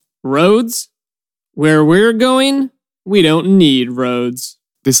Roads? Where we're going, we don't need roads.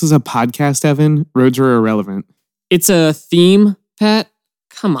 This is a podcast, Evan. Roads are irrelevant. It's a theme, Pat.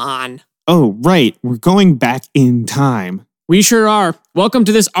 Come on. Oh, right. We're going back in time. We sure are. Welcome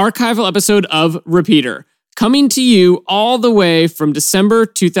to this archival episode of Repeater, coming to you all the way from December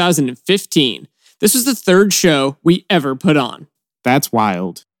 2015. This was the third show we ever put on. That's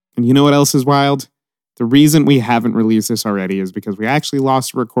wild. And you know what else is wild? The reason we haven't released this already is because we actually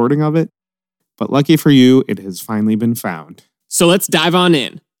lost a recording of it. But lucky for you, it has finally been found. So let's dive on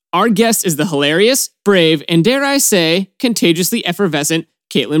in. Our guest is the hilarious, brave, and dare I say, contagiously effervescent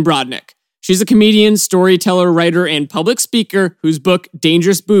Caitlin Brodnick. She's a comedian, storyteller, writer, and public speaker whose book,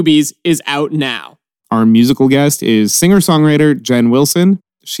 Dangerous Boobies, is out now. Our musical guest is singer-songwriter Jen Wilson.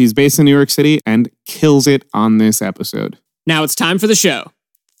 She's based in New York City and kills it on this episode. Now it's time for the show.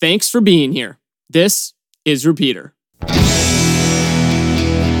 Thanks for being here. This is Repeater.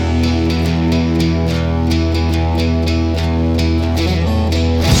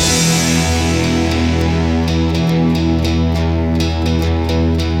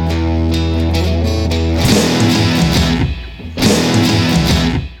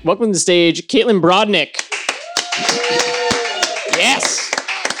 Welcome to the stage, Caitlin Brodnick. Yes.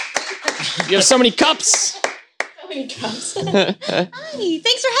 You have so many cups. Hi, thanks for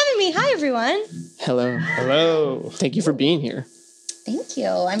having me. Hi, everyone. Hello. Hello. Thank you for being here. Thank you.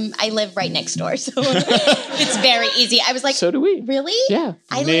 I live right next door, so it's very easy. I was like, So do we. really? Yeah.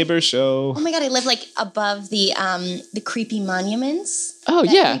 Neighbor show. Oh my God, I live like above the creepy monuments. Oh,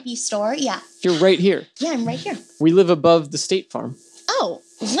 that yeah. creepy store. Yeah. You're right here. Yeah, I'm right here. We live above the State Farm. Oh,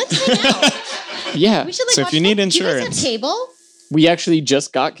 let's hang out. Yeah. We should like So if watch you need Do you guys insurance- have cable? We actually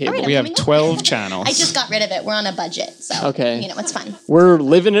just got cable. All right, We I'm have coming 12 over. channels. I just got rid of it. We're on a budget, so Okay. you know it's fun. We're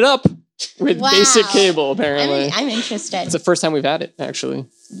living it up with Wow. basic cable, apparently. I'm interested. It's the first time we've had it, actually.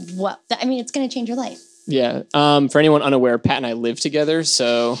 What? I mean, it's going to change your life. Yeah. For anyone unaware, Pat and I live together.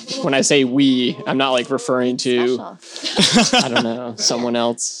 So when I say we, I'm not like referring to, Special. I don't know, someone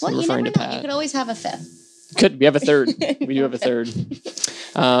else. Well, I'm you referring never to know. You Pat. could always have a fifth. We have a third. We do have a third.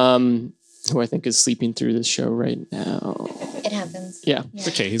 Who I think is sleeping through this show right now. It happens. Yeah. It's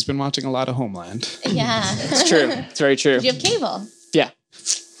okay. He's been watching a lot of Homeland. Yeah. It's true. It's very true. Do you have cable? Yeah.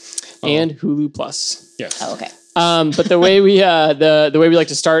 And Hulu Plus. Yes. Oh, okay. But the way we the way we like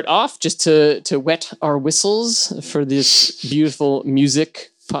to start off, just to wet our whistles for this beautiful music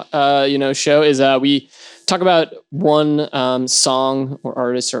show, is we talk about one song or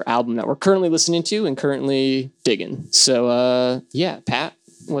artist or album that we're currently listening to and currently digging. So yeah, Pat,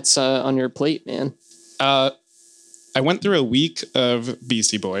 what's on your plate, man? I went through a week of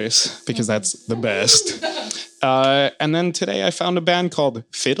Beastie Boys because that's the best. And then today I found a band called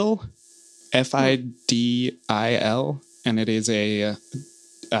Fiddle, Fidil, and it is a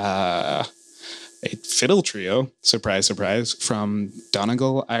fiddle trio, surprise, surprise, from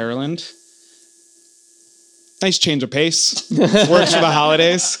Donegal, Ireland. Nice change of pace. Works for the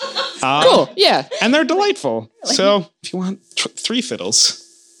holidays. Cool. Yeah. And they're delightful. So if you want three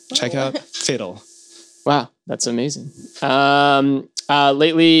fiddles, check out Fiddle. Wow, that's amazing.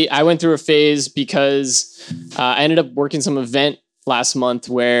 Lately, I went through a phase because I ended up working some event last month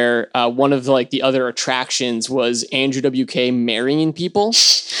where one of like the other attractions was Andrew WK marrying people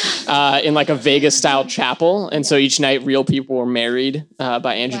in like a Vegas style chapel. And so each night real people were married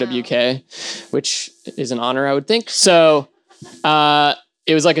by Andrew WK, which is an honor, I would think. So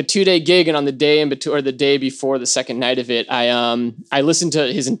it was like a 2-day gig, and on the day in between or the day before the second night of it, I listened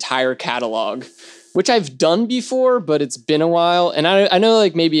to his entire catalog, which I've done before, but it's been a while. And I know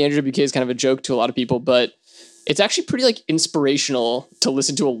like maybe Andrew WK is kind of a joke to a lot of people, but it's actually pretty like inspirational to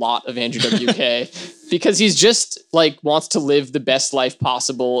listen to a lot of Andrew WK because he's just like wants to live the best life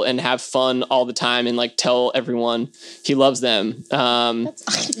possible and have fun all the time and like tell everyone he loves them.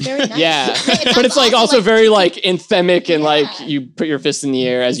 That's very nice. Yeah, but it's like also very like anthemic and like you put your fist in the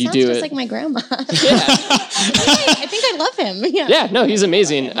air as you Sounds do just it. like my grandma. Yeah. I think I love him. Yeah. Yeah, no, he's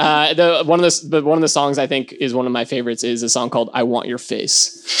amazing. One of the songs I think is one of my favorites is a song called "I Want Your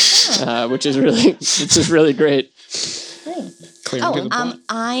Face," which is it's just really great. Clear to the point.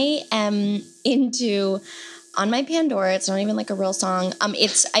 I am into on my Pandora. It's not even like a real song.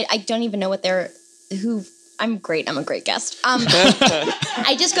 I don't even know what I'm great. I'm a great guest.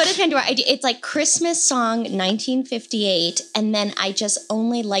 I just go to Pandora. It's like Christmas song 1958, and then I just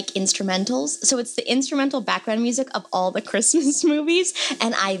only like instrumentals. So it's the instrumental background music of all the Christmas movies,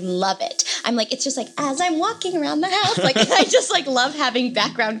 and I love it. I'm like, it's just like as I'm walking around the house, like I just like love having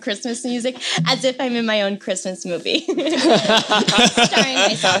background Christmas music as if I'm in my own Christmas movie, starring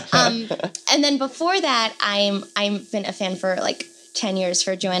myself. And then before that, I've been a fan for like 10 years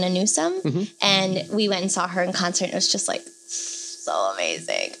for Joanna Newsom. Mm-hmm. And we went and saw her in concert. And it was just like so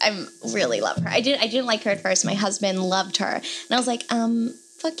amazing. I really love her. I didn't like her at first. My husband loved her. And I was like,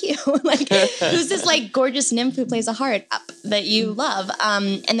 fuck you. Like, who's this like gorgeous nymph who plays a harp that you love?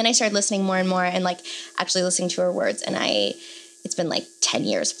 And then I started listening more and more and like actually listening to her words. And it's been like 10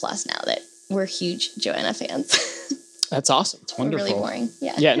 years plus now that we're huge Joanna fans. That's awesome. It's wonderful. Really boring.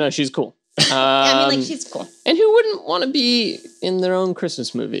 Yeah. Yeah, no, she's cool. I mean, like, she's cool. And who wouldn't want to be in their own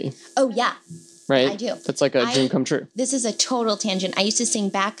Christmas movie? Oh, yeah. Right? I do. That's like a dream come true. This is a total tangent. I used to sing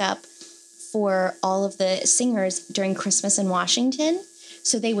backup for all of the singers during Christmas in Washington.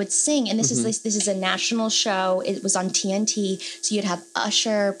 So they would sing, and this is a national show. It was on TNT. So you'd have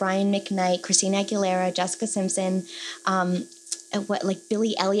Usher, Brian McKnight, Christina Aguilera, Jessica Simpson,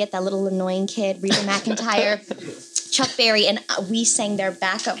 Billy Elliot, that little annoying kid, Reba McEntire, Chuck Berry, and we sang their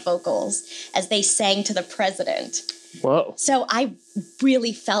backup vocals as they sang to the president. Whoa. So I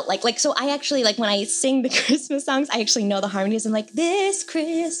really felt so I actually, like, when I sing the Christmas songs, I actually know the harmonies. I'm like, this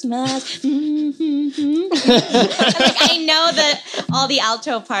Christmas. And, like, I know all the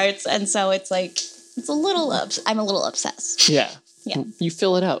alto parts. And so it's like, I'm a little obsessed. Yeah. Yeah. You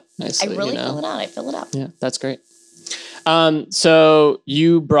fill it out nicely. I really fill it out. I fill it out. Yeah, that's great. So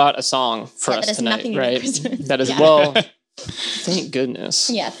you brought a song for us tonight, right? That is, well, thank goodness.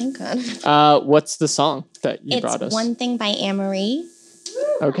 Yeah, thank God. What's the song that you brought us? It's One Thing by Anne-Marie.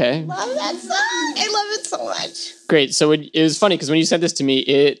 Okay. Love that song. I love it so much. Great. So it was funny because when you sent this to me,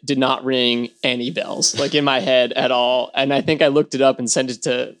 it did not ring any bells, like in my head at all. And I think I looked it up and sent it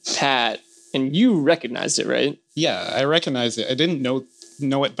to Pat, and you recognized it, right? Yeah, I recognized it. I didn't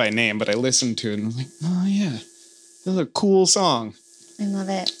know it by name, but I listened to it and I was like, oh yeah, this is a cool song. I love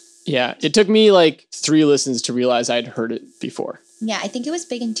it. Yeah, it took me like 3 listens to realize I'd heard it before. Yeah, I think it was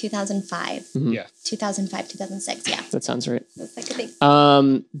big in 2005. Mm-hmm. Yeah. 2005, 2006, yeah. That sounds right. That's like a big...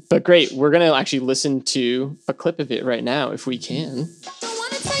 But great, we're going to actually listen to a clip of it right now, if we can. Don't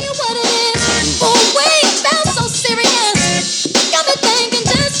want to tell you what it is. Oh, wait, sounds so serious. Got me thinking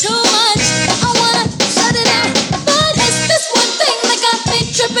just too much. I want to shut it out. But it's this one thing that got me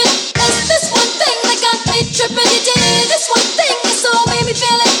tripping. It's this one thing that got me tripping. You did this one thing that so made me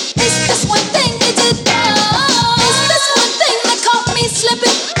feel it. It's this one thing you did. It's this one thing that caught me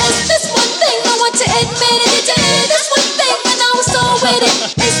slipping. It's this one thing I want to admit it. You did this one thing and I was so with it.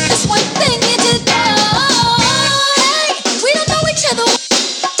 It's this one thing you did. Hey, we don't know each other.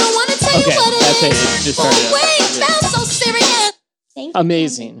 Don't want to tell you what it that's it. is. It just started out. Wait, sounds so serious. Thank you.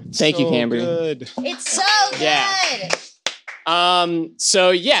 Amazing. Thank you, Cambry. Good. It's so good. Yeah. So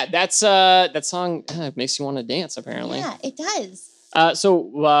yeah, that's that song makes you want to dance, apparently. Yeah, it does.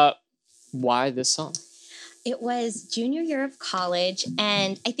 So why this song? It was junior year of college,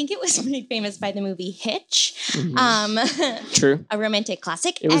 and I think it was made famous by the movie Hitch. True. A romantic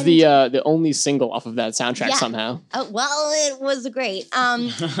classic. It was the only single off of that soundtrack Yeah. somehow. Oh, well, it was great.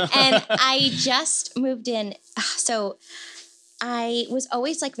 And I just moved in, so I was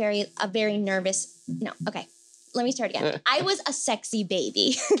always like a very nervous. No, okay. Let me start again. I was a sexy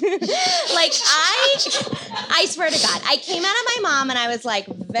baby. Like, I swear to God, I came out of my mom and I was like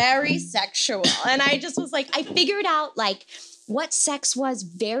very sexual. And I just was like, I figured out like what sex was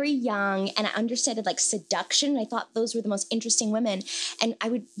very young, and I understood like seduction. I thought those were the most interesting women. And I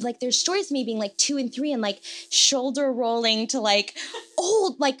would like, there's stories of me being like 2 and 3 and like shoulder rolling to like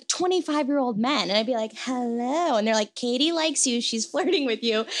old, like 25-year-old men. And I'd be like, hello. And they're like, Katie likes you. She's flirting with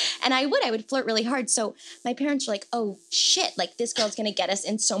you. And I would flirt really hard. So my parents were like, oh shit, like this girl's going to get us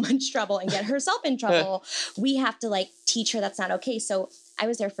in so much trouble and get herself in trouble. We have to like teach her that's not okay. So I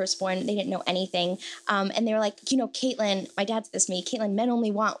was their firstborn. They didn't know anything. And they were like, Caitlin, my dad said this to me, Caitlin, men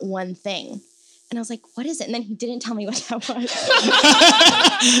only want one thing. And I was like, what is it? And then he didn't tell me what that was.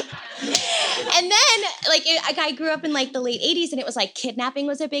 And then I grew up in like the late 80s, and it was like kidnapping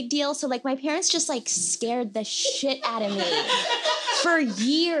was a big deal. So like my parents just like scared the shit out of me for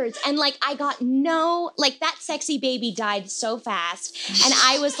years. And like I got that sexy baby died so fast. And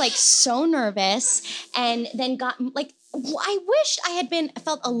I was like so nervous, and then got like, I wished I had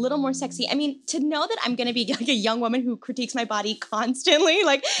felt a little more sexy. I mean, to know that I'm going to be like a young woman who critiques my body constantly,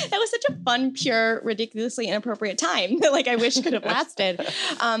 like that was such a fun, pure, ridiculously inappropriate time that like I wish could have lasted.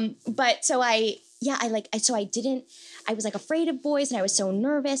 But so I was like afraid of boys, and I was so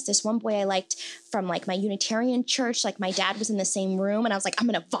nervous. This one boy I liked from like my Unitarian church, like my dad was in the same room, and I was like, I'm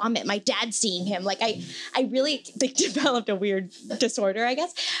going to vomit. My dad's seeing him. Like I really like developed a weird disorder, I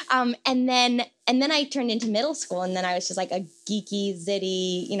guess. And then And then I turned into middle school, and then I was just like a geeky,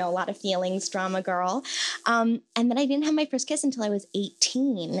 zitty, a lot of feelings, drama girl. And then I didn't have my first kiss until I was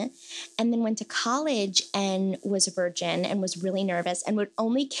 18, and then went to college and was a virgin and was really nervous and would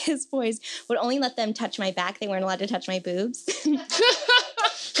only kiss boys, would only let them touch my back. They weren't allowed to touch my boobs.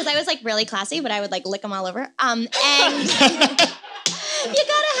 Because I was like really classy, but I would like lick them all over. And you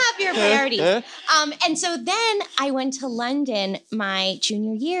gotta have your priorities. And so then I went to London my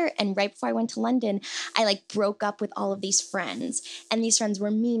junior year, and right before I went to London, I like broke up with all of these friends, and these friends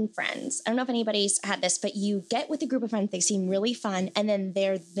were mean friends. I don't know if anybody's had this, but you get with a group of friends, they seem really fun, and then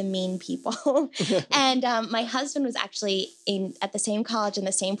they're the mean people. And my husband was actually at the same college in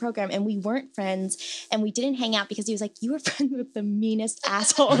the same program, and we weren't friends, and we didn't hang out because he was like, "You were friends with the meanest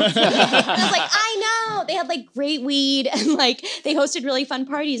assholes." And I was like, "I know." They had like great weed, and like they hosted really fun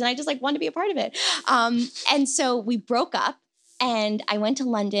parties, and I just like wanted to be a part of it. And so we broke up, and I went to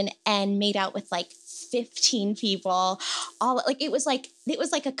London and made out with like 15 people. It was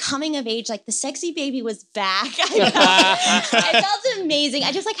like a coming of age. Like the sexy baby was back. I felt amazing.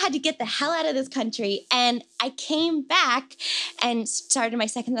 I just like had to get the hell out of this country, and I came back and started my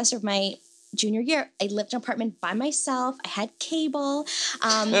second semester of my junior year. I lived in an apartment by myself. I had cable.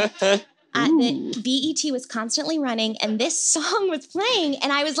 The BET was constantly running, and this song was playing,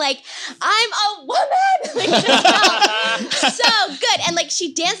 and I was like, "I'm a woman!" Like, it just felt so good. And like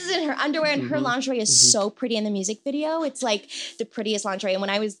she dances in her underwear, and her lingerie is so pretty in the music video. It's like the prettiest lingerie. And when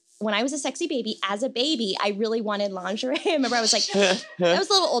I was a sexy baby, as a baby, I really wanted lingerie. I remember I was like, I was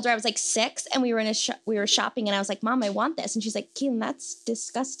a little older. I was like 6, and we were shopping, and I was like, "Mom, I want this." And she's like, "Keelan, that's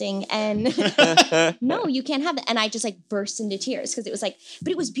disgusting. And no, you can't have that." And I just like burst into tears because it was like,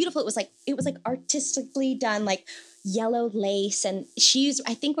 but it was beautiful. It was like artistically done, like yellow lace. And she's,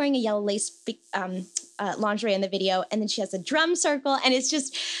 I think, wearing a yellow lace lingerie in the video. And then she has a drum circle. And it's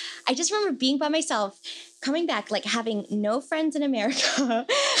just, I just remember being by myself, coming back, like having no friends in America,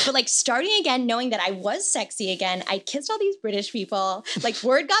 but like starting again, knowing that I was sexy again. I kissed all these British people. Like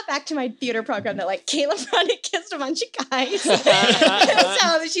word got back to my theater program that like Kayla Brunick kissed a bunch of guys.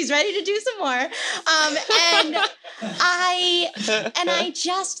 So she's ready to do some more. And I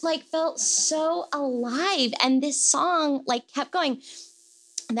just like felt so alive. And this song like kept going.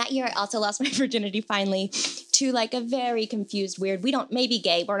 That year, I also lost my virginity finally to like a very confused, weird, maybe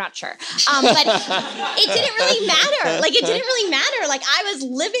gay, we're not sure. But it didn't really matter. Like, it didn't really matter. Like, I was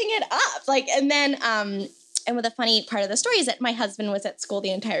living it up. Like, and then, and with the funny part of the story is that my husband was at school the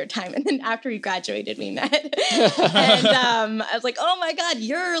entire time. And then after we graduated, we met. And I was like, "Oh my God,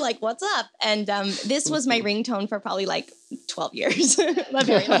 you're like, what's up?" And this was my ringtone for probably like 12 years, a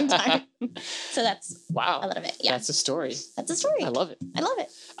very long time. So that's wow. a lot of it. Yeah. That's a story. That's a story. I love it. I love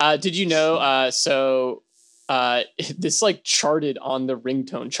it. Did you know, this like charted on the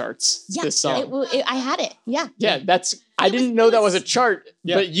ringtone charts, Yeah, this song. I had it. Yeah. Yeah, I didn't know that was a chart,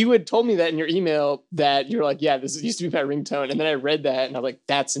 but you had told me that in your email that you're like, yeah, this used to be my ringtone. And then I read that and I was like,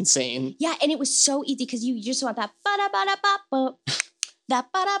 that's insane. Yeah, and it was so easy because you just want that ba-da-ba-da-ba-ba.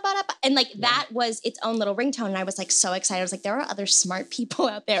 That ba-da-ba-da-ba. And like that was its own little ringtone. And I was like so excited. I was like, there are other smart people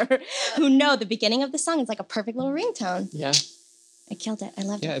out there who know the beginning of the song is like a perfect little ringtone. Yeah. I killed it. I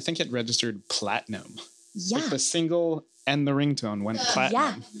loved it. Yeah, I think it registered platinum. Yeah. Like the single and the ringtone went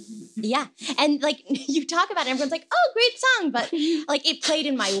platinum. Yeah. And like you talk about it, everyone's like, "Oh, great song." But like it played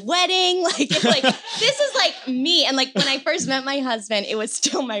in my wedding. Like it's like, this is like me. And like when I first met my husband, it was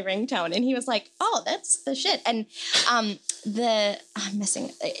still my ringtone. And he was like, "Oh, that's the shit." And I'm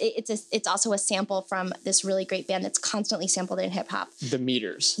missing. It's also a sample from this really great band that's constantly sampled in hip hop. The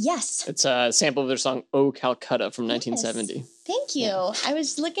Meters. Yes. It's a sample of their song "Oh Calcutta" from 1970. Thank you. Yeah. I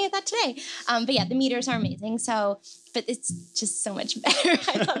was looking at that today. But yeah, the Meters are amazing. So, but it's just so much better.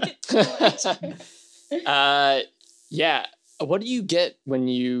 I love it so much. Yeah. What do you get when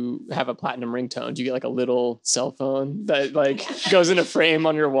you have a platinum ringtone? Do you get like a little cell phone that like goes in a frame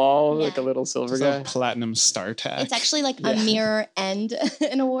on your wall, like a little silver Just guy? a platinum star tag. It's actually like a mirror and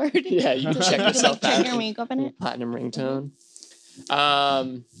an award. Yeah, you can check yourself out. When you go up in it. Platinum ringtone.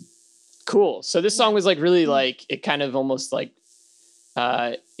 Cool. So this song was like really like, it kind of almost like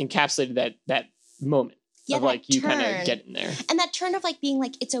encapsulated that moment. Yeah, of like you kind of turn. get in there. And that turn of like being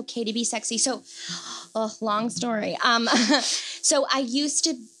like, it's okay to be sexy. So, long story. So I used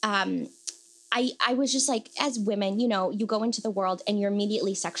to, I was just like, as women, you know, you go into the world and you're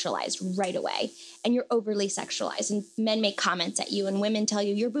immediately sexualized right away. And you're overly sexualized. And men make comments at you and women tell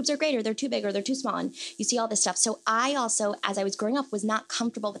you your boobs are great or they're too big or they're too small. And you see all this stuff. So I also, as I was growing up, was not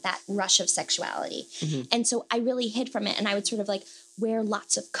comfortable with that rush of sexuality. Mm-hmm. And so I really hid from it. And I would sort of like wear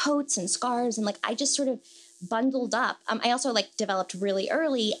lots of coats and scarves. And like, I just sort of bundled up. I also like developed really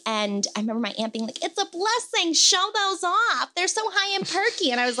early, and I remember my aunt being like, "It's a blessing. Show those off. They're so high and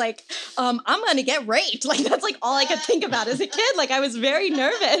perky." And I was like, "I'm gonna get raped." Like that's like all I could think about as a kid. Like I was very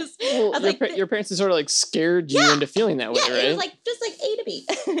nervous. Well, I was like, your parents sort of like scared you into feeling that way, yeah, right? it was like just like A to B.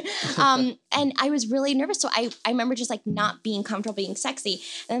 And I was really nervous. So I remember just like not being comfortable being sexy.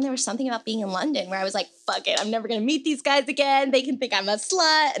 And then there was something about being in London where I was like, fuck it, I'm never gonna meet these guys again. They can think I'm a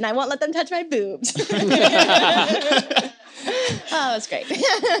slut and I won't let them touch my boobs. Oh, it was great.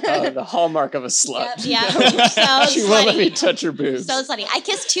 The hallmark of a slut. Yep, yeah. So She won't let me slutty. touch her boobs. So slutty. I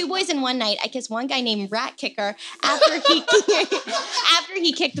kissed 2 boys in one night. I kissed one guy named Rat Kicker after he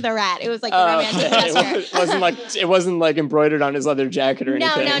kicked the rat. It was like a romantic gesture. It wasn't like embroidered on his leather jacket or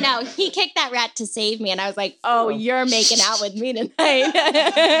anything. No. He kicked that rat to save me, and I was like, "Oh, you're making out with me tonight."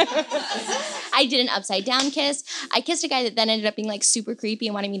 I did an upside down kiss. I kissed a guy that then ended up being like super creepy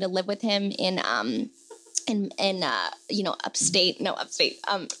and wanted me to live with him in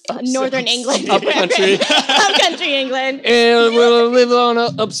northern England, Upcountry. upcountry England. And we'll live on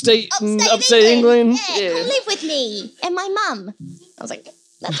upstate England. Yeah, come live with me and my mum. I was like,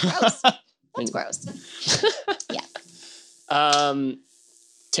 that's gross. That's gross. Yeah.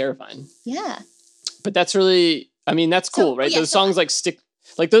 Terrifying. Yeah. But that's really, I mean, that's cool, So, right? yeah, Those so songs like stick,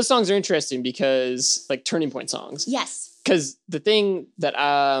 like those songs are interesting because like turning point songs. Yes. Because the thing that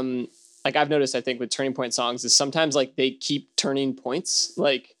like I've noticed, I think with turning point songs is sometimes like they keep turning points,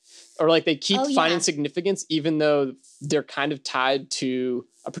 like, or like they keep finding significance even though they're kind of tied to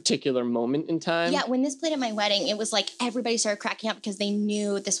a particular moment in time. Yeah, when this played at my wedding, it was like everybody started cracking up because they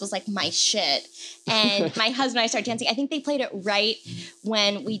knew this was like my shit. And my husband and I started dancing. I think they played it right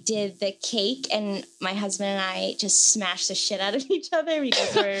when we did the cake, and my husband and I just smashed the shit out of each other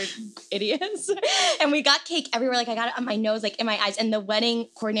because we're idiots. And we got cake everywhere. Like I got it on my nose, like in my eyes. And the wedding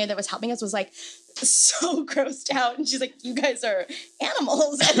coordinator that was helping us was like so grossed out, and she's like, "You guys are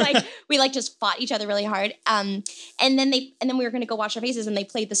animals," and like we like just fought each other really hard. And then we were gonna go wash our faces, and they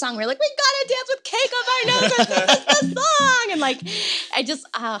played the song. We were like, "We gotta dance with cake on our noses. This is the song!" And like, I just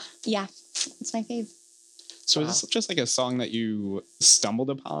yeah, it's my fave. So is this just like a song that you stumbled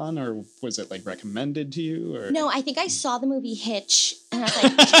upon, or was it like recommended to you? Or No, I think I saw the movie Hitch, and I was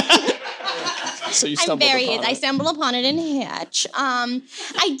like. So you I'm stumbled very. upon I it. stumbled upon it in Hitch. I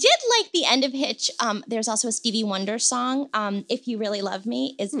did like the end of Hitch. There's also a Stevie Wonder song. "If You Really Love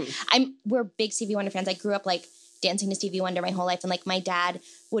Me" is. We're big Stevie Wonder fans. I grew up like dancing to Stevie Wonder my whole life, and like my dad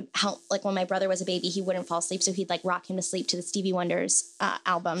would help. Like when my brother was a baby, he wouldn't fall asleep, so he'd like rock him to sleep to the Stevie Wonder's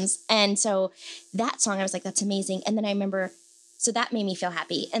albums. And so that song, I was like, that's amazing. And then I remember. So that made me feel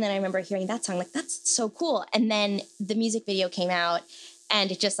happy. And then I remember hearing that song, like, that's so cool. And then the music video came out,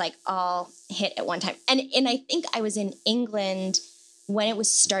 and it just like all hit at one time. And I think I was in England when it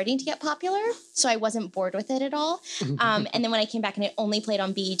was starting to get popular, so I wasn't bored with it at all. And then when I came back and it only played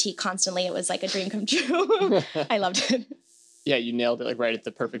on BET constantly, it was like a dream come true. I loved it. Yeah, you nailed it like right at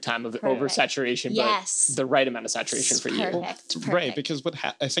the perfect time of oversaturation, Yes. but the right amount of saturation for you. Perfect. right, because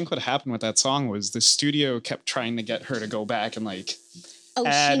I think what happened with that song was the studio kept trying to get her to go back and like Oh,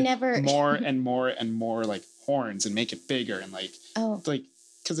 add she never. more and more and more like horns and make it bigger and like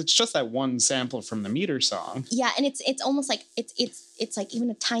because it's just that one sample from the Meter song. Yeah, and it's almost like it's like even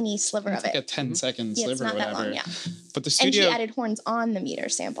a tiny sliver It's of like it. a 10-second Yeah, it's sliver or not that whatever. long, yeah. But the And studio, she added horns on the Meter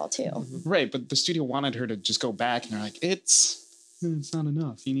sample too. right? But the studio wanted her to just go back, and they're like, it's not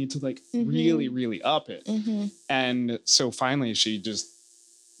enough. You need to like really, really up it. And so finally, she just,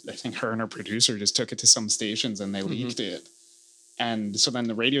 I think her and her producer just took it to some stations, and they leaked it. And so then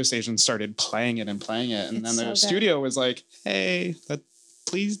the radio station started playing it, and It's then the so studio was like, "Hey,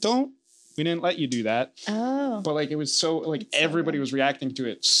 please don't. We didn't let you do that." Oh. But like it was so like everybody was reacting to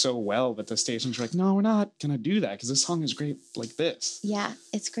it so well that the stations were like, "No, we're not gonna do that because this song is great like this." Yeah,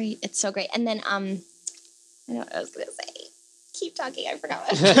 it's great. It's so great. And then I know what I was gonna say. Keep talking. I forgot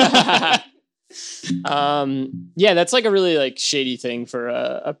what. Yeah, that's like a really like shady thing for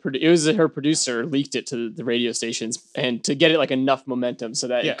it was her producer leaked it to the radio stations and to get it like enough momentum so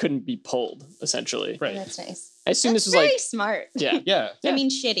that it couldn't be pulled essentially. Right. That's nice. I assume That's this was very like smart. yeah. I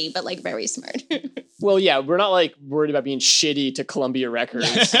mean, shitty, but like very smart. Well, yeah, we're not like worried about being shitty to Columbia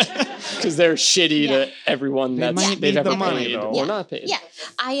Records because they're shitty to everyone They might they've need ever the money, paid though. or not paid. Yeah.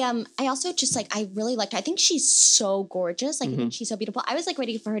 I also just like, I really liked her. I think she's so gorgeous. Like, I think she's so beautiful. I was like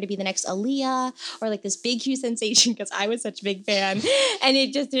ready for her to be the next Aaliyah or like this big, huge sensation because I was such a big fan and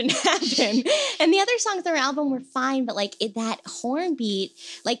it just didn't happen. And the other songs on her album were fine, but like that horn beat,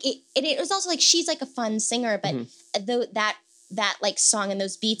 like it was also like, she's like a fun singer, but though that like song and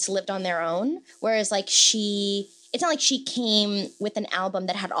those beats lived on their own. Whereas like she it's not like she came with an album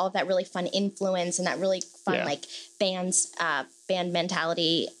that had all of that really fun influence and that really fun like band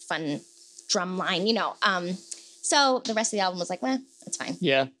mentality, fun drum line, you know. So the rest of the album was like, well, that's fine.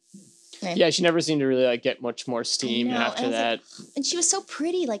 Yeah. Yeah, she never seemed to really like get much more steam after that. Like, and she was so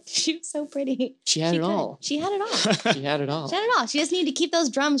pretty. Like, she was so pretty. She had it all. She had it all. She had it all. She had it all. She just needed to keep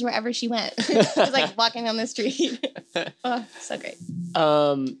those drums wherever she went. She was like walking down the street. Oh, so great.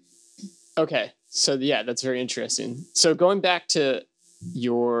 Okay. So yeah, that's very interesting. So going back to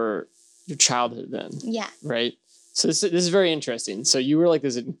your childhood then. Yeah. Right? So this is very interesting. So you were like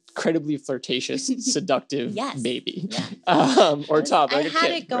this incredibly flirtatious, seductive baby. Yeah. Or top. I like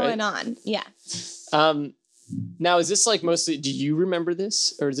had a kid, it going on. Yeah. Now, is this like mostly, do you remember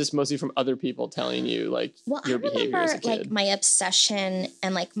this? Or is this mostly from other people telling you like your behavior as a kid? Like my obsession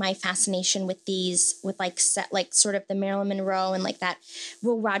and like my fascination with these, with like sort of the Marilyn Monroe and like that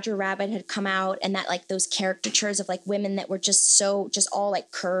Will Roger Rabbit had come out and that like those caricatures of like women that were just all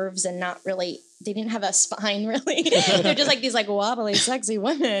like curves and not really, they didn't have a spine really. They're just like these like wobbly, sexy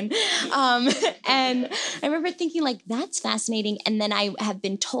women. And I remember thinking like, that's fascinating. And then I have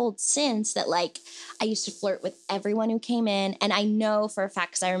been told since that like, I used to flirt with everyone who came in. And I know for a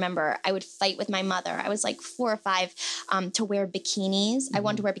fact, because I remember I would fight with my mother. I was like 4 or 5 to wear bikinis. I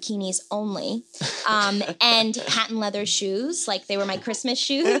wanted to wear bikinis only. And patent leather shoes. Like they were my Christmas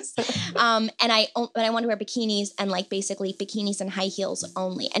shoes. But I wanted to wear bikinis and like basically bikinis and high heels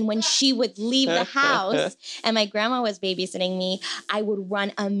only. And when she would leave the house and my grandma was babysitting me, I would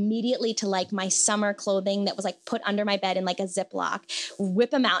run immediately to like my summer clothing that was like put under my bed in like a Ziploc, whip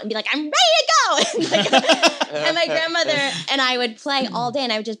them out and be like, I'm ready to go. And my grandmother and I would play all day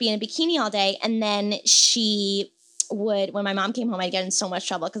and I would just be in a bikini all day. And then she would, when my mom came home, I'd get in so much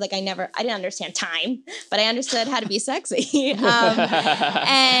trouble because like I didn't understand time, but I understood how to be sexy. And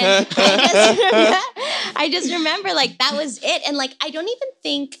I just remember like that was it. And like I don't even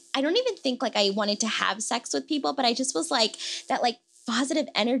think like I wanted to have sex with people, but I just was like that like positive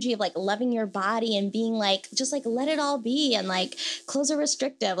energy of like loving your body and being like just like let it all be and like clothes are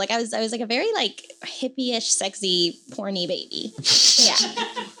restrictive. Like I was like a very like hippie-ish, sexy, porny baby. Yeah.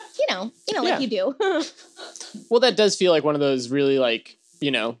 You know, like you do. Well, that does feel like one of those really like,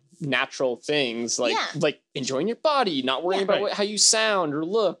 natural things like enjoying your body, not worrying about how you sound or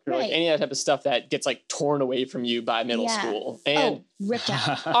look or like any of that type of stuff that gets like torn away from you by middle school and ripped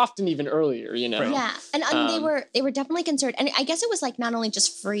out. Often even earlier, Yeah. And I mean, they were definitely concerned. And I guess it was like not only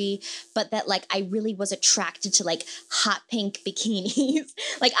just free, but that like I really was attracted to like hot pink bikinis.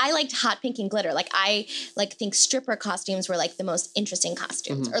 Like I liked hot pink and glitter. Like I like think stripper costumes were like the most interesting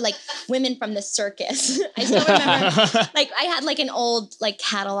costumes or like women from the circus. I still remember like I had like an old like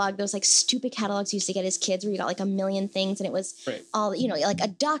catalog, those like stupid catalogs you used to get as kids where you got like a million things and it was all, like a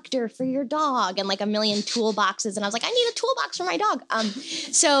doctor for your dog and like a million toolboxes. And I was like, I need a toolbox for my dog.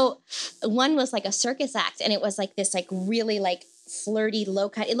 So one was like a circus act and it was like this like really like flirty low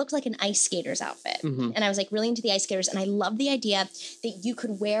cut. It looked like an ice skater's outfit. And I was like really into the ice skaters and I loved the idea that you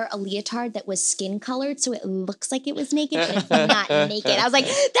could wear a leotard that was skin colored so it looks like it was naked but it's not naked. I was like,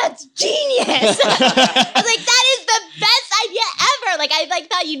 that's genius. I was like, that is the best idea ever. Like I like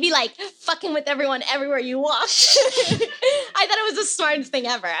thought you'd be like fucking with everyone everywhere you walked. I thought it was the smartest thing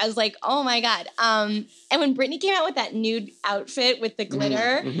ever. I was like, oh my God. And when Britney came out with that nude outfit with the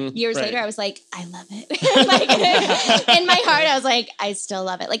glitter years later, I was like, I love it. Like in my heart, I was like, I still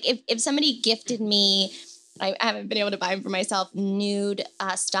love it. Like if somebody gifted me, I haven't been able to buy them for myself, nude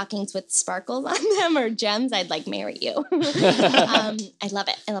stockings with sparkles on them or gems, I'd like marry you. I love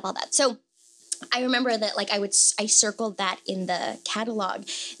it. I love all that. So I remember that like I circled that in the catalog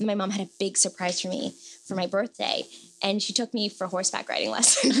and my mom had a big surprise for me for my birthday. And she took me for horseback riding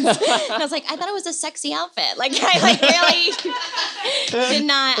lessons. And I was like, I thought it was a sexy outfit. Like, I like really did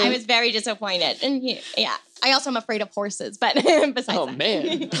not. I was very disappointed. And yeah, I also am afraid of horses. But besides that.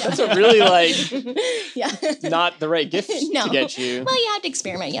 Man, that's a really like not the right gift to get you. Well, you have to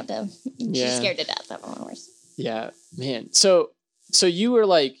experiment. You have to. She's scared to death of a horse. Yeah, man. So you were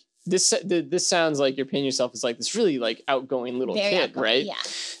like this. This sounds like you're painting yourself as like this really like outgoing little very kid, outgoing, right?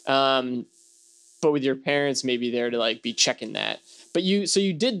 Yeah. But with your parents maybe there to like be checking that. But you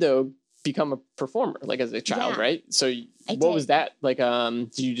did though become a performer like as a child, right? So what was that like?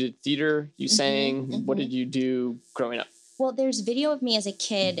 You did theater, you sang. What did you do growing up? Well, there's video of me as a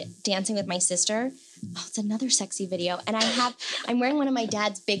kid dancing with my sister. Oh, it's another sexy video. And I'm wearing one of my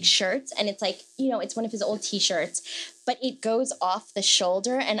dad's big shirts and it's like, it's one of his old t-shirts, but it goes off the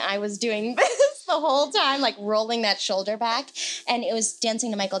shoulder. And I was doing this the whole time, like rolling that shoulder back. And it was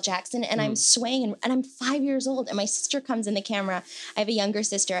dancing to Michael Jackson and I'm swaying and I'm 5 years old and my sister comes in the camera. I have a younger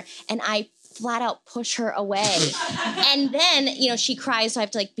sister and I flat out push her away. And then, you know, she cries, so I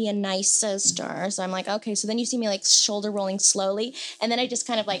have to like be a nice sister. So I'm like, okay. So then you see me like shoulder rolling slowly. And then I just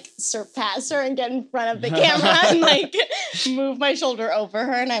kind of like surpass her and get in front of the camera and like move my shoulder over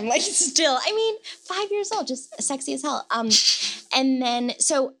her. And I'm like still, I mean, 5 years old, just sexy as hell. And then,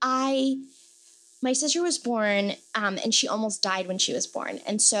 so my sister was born and she almost died when she was born.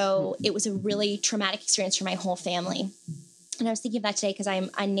 And so it was a really traumatic experience for my whole family. And I was thinking of that today because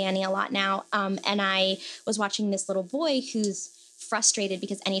I'm a nanny a lot now. And I was watching this little boy who's frustrated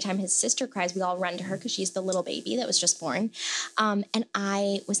because anytime his sister cries, we all run to her because she's the little baby that was just born. And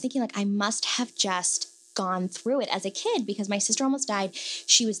I was thinking like I must have just gone through it as a kid because my sister almost died.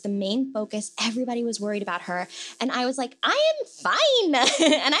 She was the main focus. Everybody was worried about her. And I was like, I am fine.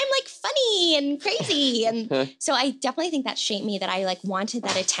 And I'm like funny and crazy. And so I definitely think that shaped me that I like wanted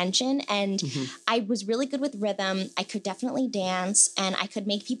that attention. And I was really good with rhythm. I could definitely dance and I could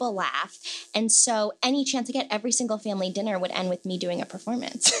make people laugh. And so any chance I get, every single family dinner would end with me doing a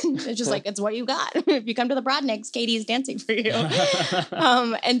performance. It's just like, it's what you got. If you come to the Brodnicks, Katie's dancing for you.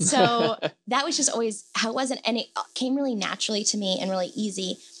 And so that was just always how it was. And it came really naturally to me and really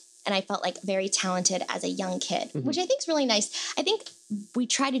easy. And I felt like very talented as a young kid, which I think is really nice. I think we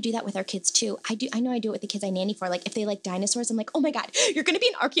try to do that with our kids too. I know I do it with the kids I nanny for. Like if they like dinosaurs, I'm like, oh my God, you're going to be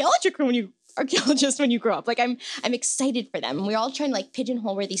an archaeologist when you grow up. Like I'm excited for them. And we're all trying to like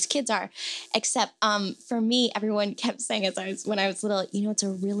pigeonhole where these kids are. Except for me, everyone kept saying when I was little, you know, it's a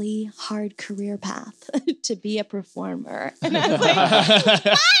really hard career path to be a performer. And I was like,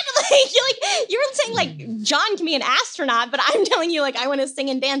 what? You're saying like John can be an astronaut, but I'm telling you like I want to sing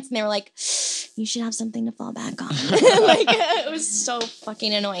and dance. And they were like, you should have something to fall back on. Like it was so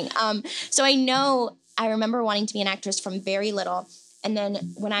fucking annoying. So I remember wanting to be an actress from very little. And then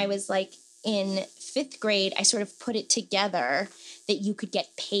when I was like in 5th grade, I sort of put it together that you could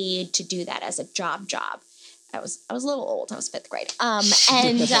get paid to do that as a job. I was a little old. I was 5th grade.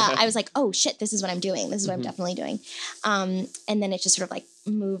 And I was like, oh shit, this is what I'm doing. This is what I'm definitely doing. And then it just sort of like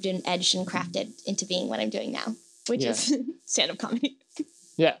moved and edged and crafted into being what I'm doing now, which is stand-up comedy.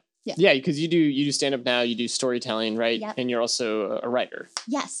 Yeah, because you do stand-up now, you do storytelling, right? Yep. And you're also a writer.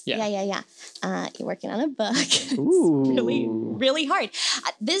 Yes. Yeah. You're working on a book. It's Ooh. really, really hard.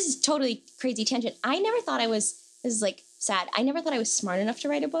 This is totally crazy tangent. I never thought this is like sad. I never thought I was smart enough to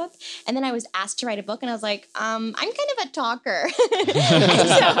write a book. And then I was asked to write a book and I was like, I'm kind of a talker.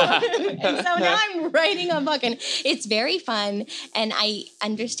 and so now I'm writing a book and it's very fun. And I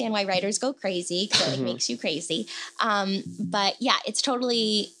understand why writers go crazy because it makes you crazy. But yeah, it's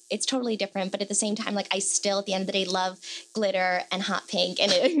totally different. But at the same time, like I still at the end of the day love glitter and hot pink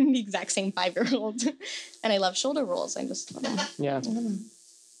and the exact same 5-year-old. And I love shoulder rolls. I just love them. Yeah.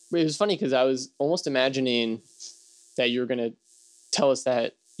 It was funny because I was almost imagining that you were going to tell us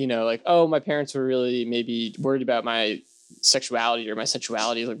that, you know, like, oh, my parents were really maybe worried about my sexuality or my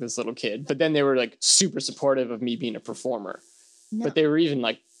sensuality as like this little kid. But then they were like super supportive of me being a performer. No. But they were even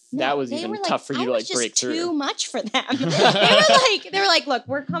like, that was even tough for you to like break through. Too much for them. they were like, look,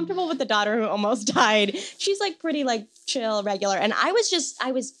 we're comfortable with the daughter who almost died. She's like pretty like chill, regular. And I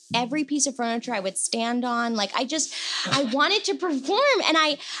was every piece of furniture I would stand on. Like I wanted to perform. And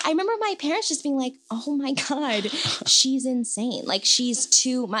I remember my parents just being like, oh my God, she's insane. Like she's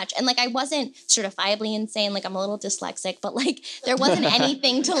too much. And like, I wasn't certifiably insane. Like I'm a little dyslexic, but like there wasn't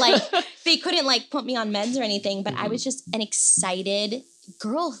anything to like, they couldn't like put me on meds or anything, but I was just an excited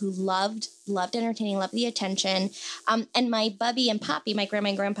girl who loved entertaining, loved the attention. And my bubby and poppy, my grandma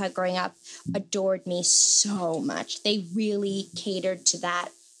and grandpa growing up, adored me so much. They really catered to that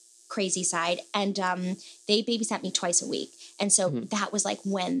crazy side. And they babysat me twice a week. And so that was like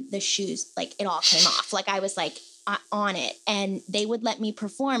when the shoes, like it all came off. Like I was like on it, and they would let me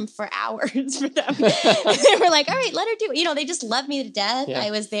perform for hours for them. They were like, all right, let her do it. You know, they just loved me to death. Yeah.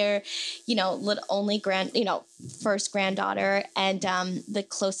 I was their, you know, first granddaughter, and the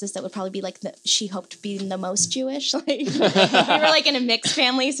closest that would probably be like she hoped being the most Jewish. Like we were like in a mixed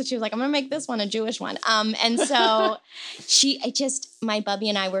family, so she was like, I'm gonna make this one a Jewish one. And so my bubby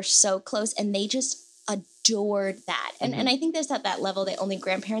and I were so close, and they just adored that. And I think there's that level that only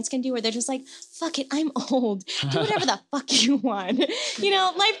grandparents can do, where they're just like, fuck it, I'm old. Do whatever the fuck you want. You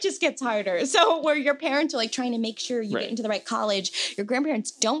know, life just gets harder. So where your parents are like trying to make sure you get into the right college, your grandparents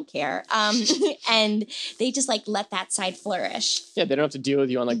don't care. And they just like let that side flourish. Yeah, they don't have to deal with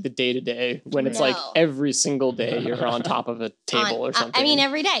you on like the day to day when it's like every single day you're on top of a table or something. I mean,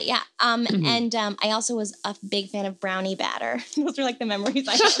 every day, yeah. And I also was a big fan of brownie batter. Those are like the memories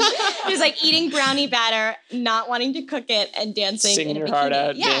I have. It was like eating brownie batter there, not wanting to cook it and dancing, Singing in a your heart bikini.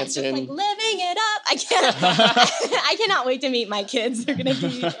 out, yeah, dancing. just like living it up. I can't. I cannot wait to meet my kids. They're gonna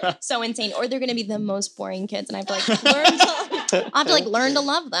be so insane, or they're gonna be the most boring kids, and I have to like learn to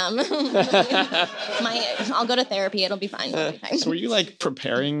love them. I'll go to therapy. It'll be fine. It'll be fine. So were you like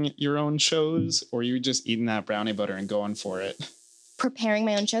preparing your own shows, or were you just eating that brownie butter and going for it? Preparing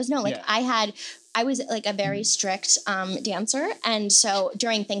my own shows? No, like Yeah. I was like a very strict dancer. And so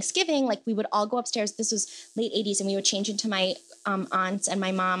during Thanksgiving, like we would all go upstairs. This was late 80s, and we would change into my aunt's and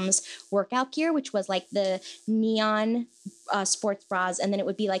my mom's workout gear, which was like the neon sports bras. And then it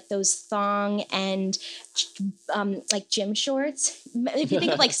would be like those thong and like gym shorts. If you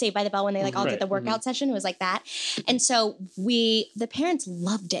think of like Saved by the Bell when they like all did the workout session, it was like that. And so the parents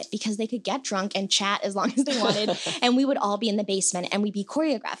loved it because they could get drunk and chat as long as they wanted. And we would all be in the basement and we'd be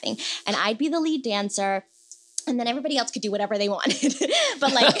choreographing. And I'd be the lead dancer. And then everybody else could do whatever they wanted.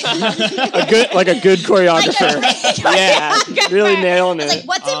 But like a good choreographer. Really nailing it. It's like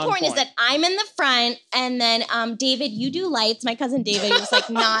what's On important is point. that I'm in the front, and then David, you do lights. My cousin David was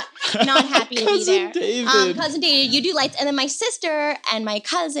like not happy to be there. Cousin David, you do lights, and then my sister and my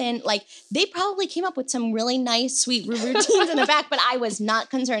cousin, like they probably came up with some really nice, sweet routines in the back, but I was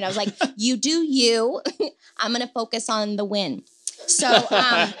not concerned. I was like, you do you. I'm gonna focus on the win. So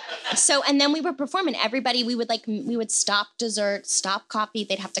and then we were performing. Everybody, we would stop dessert, stop coffee.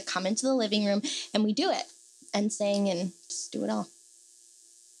 They'd have to come into the living room, and we do it and sing and just do it all.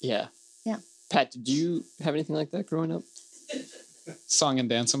 Yeah. Yeah. Pat, did you have anything like that growing up? Song and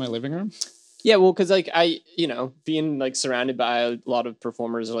dance in my living room? Yeah, well, because like being like surrounded by a lot of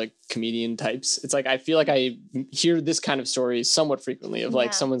performers or like comedian types, it's like I feel like I hear this kind of story somewhat frequently of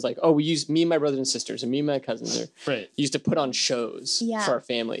like someone's like, oh, me and my brothers and sisters and me and my cousins used to put on shows for our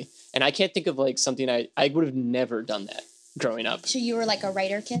family. And I can't think of like something I would have never done that growing up. So you were like a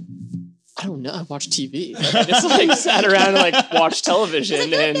writer kid? I don't know. I watched TV. Like, I just like sat around and like watched television I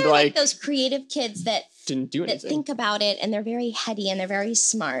and they're like those creative kids that didn't do that anything. think about it, and they're very heady and they're very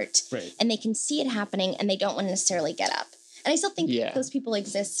smart, Right. and they can see it happening and they don't want to necessarily get up. And I still think those people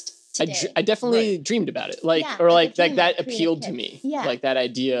exist today. I definitely dreamed about it, like Yeah, or like became that a creative appealed to kid. me. Yeah. Like that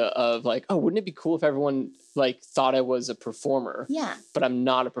idea of like, oh, wouldn't it be cool if everyone like thought I was a performer? Yeah. But I'm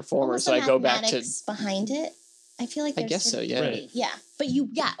not a performer, Almost so the I go back to. mathematics behind it. I feel like I there's guess so, yeah. Right. Yeah. But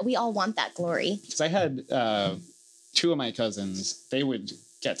we all want that glory. Because I had two of my cousins, they would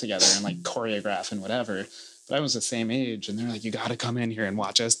get together and like choreograph and whatever. But I was the same age, and they're like, "You got to come in here and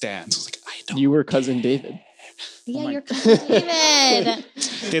watch us dance." I was like, "I don't." You were cousin David. Yeah, my you're cousin David.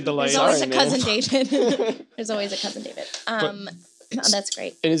 Did the light? There's always Sorry, a man. cousin David. There's always a cousin David. That's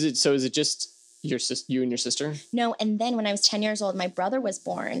great. And is it just you and your sister? No, and then when I was 10 years old, my brother was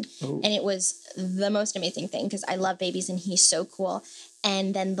born, and it was the most amazing thing because I love babies and he's so cool.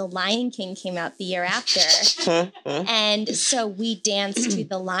 And then The Lion King came out the year after. And so we danced to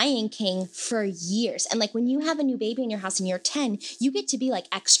The Lion King for years. And like when you have a new baby in your house and you're 10, you get to be like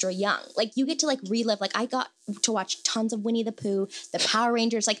extra young. Like you get to like relive. Like I got to watch tons of Winnie the Pooh, the Power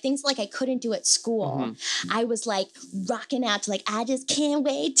Rangers, like things like I couldn't do at school. I was like rocking out to like, I just can't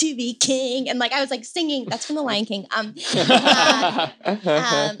wait to be king. And like I was like singing, that's from The Lion King.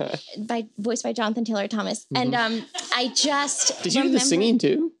 Voiced by Jonathan Taylor Thomas. And I just Did you do the singing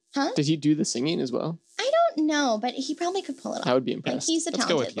too? Huh? Did he do the singing as well? I don't know, but he probably could pull it off. I would be Like, impressed. he's a Let's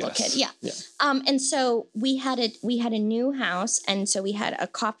go talented with little yes. kid. Yeah. And so we had a new house, and so we had a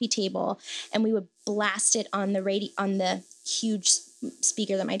coffee table, and we would blast it on the radio on the huge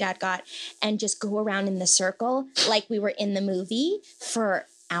speaker that my dad got, and just go around in the circle like we were in the movie for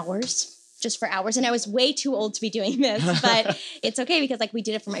hours. Just for hours. And I was way too old to be doing this, but it's okay because like we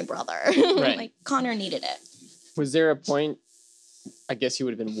did it for my brother. Right. Like Connor needed it. Was there a point? I guess he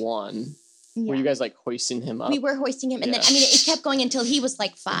would have been one. Yeah. Were you guys like hoisting him up? We were hoisting him, and then I mean, it kept going until he was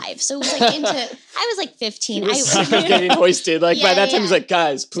like 5. So it was like I was like 15. He was getting hoisted. Like by that time, he's like,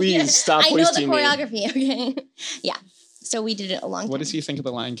 guys, please stop I know hoisting the me. choreography. Okay, yeah. So we did it a long time. What does he think of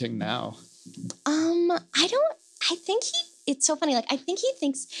the Lion King now? I think it's so funny. Like I think he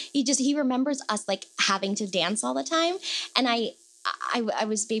thinks he remembers us like having to dance all the time, and I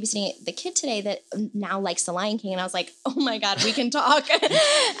was babysitting the kid today that now likes the Lion King, and I was like, oh my God, we can talk.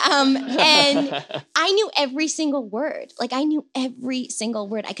 And I knew every single word. Like I knew every single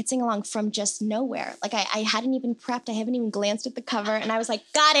word. I could sing along from just nowhere. Like I hadn't even prepped. I haven't even glanced at the cover, and I was like,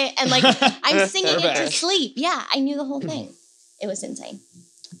 got it. And like I'm singing it to sleep. Yeah, I knew the whole thing. It was insane.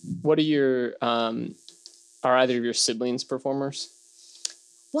 What are your are either of your siblings performers?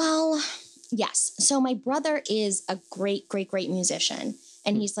 Well, yes. So my brother is a great, great, great musician.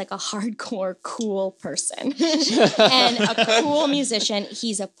 and he's like a hardcore cool person and a cool musician.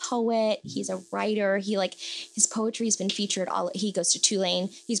 He's a poet. He's a writer. His poetry's been featured he goes to Tulane.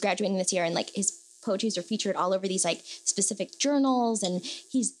 He's graduating this year, and like his poetries are featured all over these like specific journals, and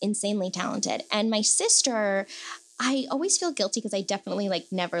he's insanely talented. And my sister, I always feel guilty because I definitely like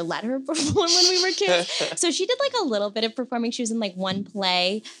never let her perform when we were kids. So she did like a little bit of performing. She was in like one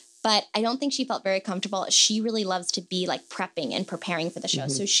play, but I don't think she felt very comfortable. She really loves to be like prepping and preparing for the show.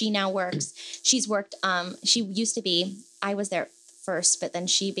 So she now works. She's worked, she used to be, I was there first, but then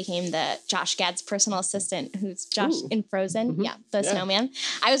she became the Josh Gad's personal assistant, who's Josh in Frozen. Yeah, the snowman.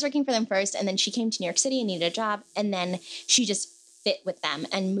 I was working for them first, and then she came to New York City and needed a job, and then she just fit with them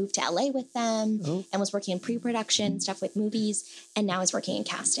and moved to LA with them and was working in pre-production stuff with movies, and now is working in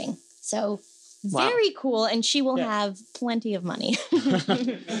casting. So very cool, and she will have plenty of money,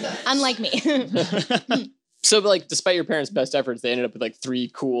 unlike me. So, like, despite your parents' best efforts, they ended up with like 3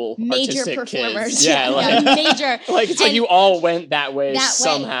 cool major artistic performers. Kids. Yeah, like major. Like it's like you all went that way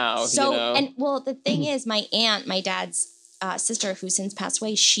somehow. So, you know? and well, the thing is, my aunt, my dad's sister, who since passed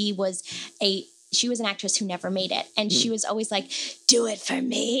away, she was an actress who never made it, and she was always like, "Do it for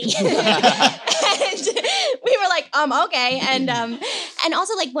me." And we were like, okay. And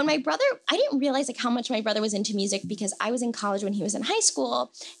also like when my brother, I didn't realize like how much my brother was into music because I was in college when he was in high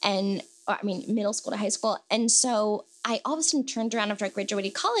school, middle school to high school. And so I all of a sudden turned around after I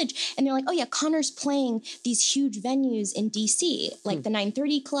graduated college, and they're like, "Oh yeah, Connor's playing these huge venues in DC, like the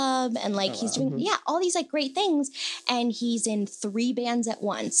 930 Club, and like he's doing all these like great things, and he's in 3 bands at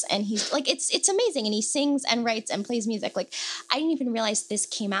once, and he's like it's amazing, and he sings and writes and plays music." Like I didn't even realize this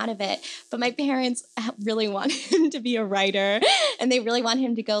came out of it, but my parents really want him to be a writer, and they really want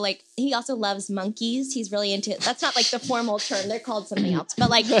him to go like. He also loves monkeys. He's really into. That's not like the formal term; they're called something else,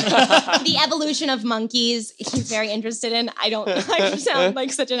 but like the evolution of monkeys, he's very interested in. I sound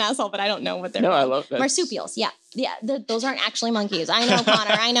like such an asshole, but I don't know what they're called. I love that. Marsupials. Yeah. Those aren't actually monkeys. I know,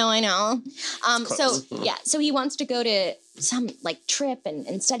 Connor. I know. So he wants to go to some like trip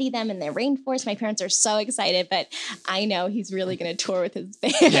and study them in the rainforest. My parents are so excited, but I know he's really going to tour with his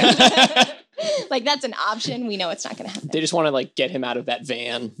band. Like that's an option. We know it's not going to happen. They just want to like get him out of that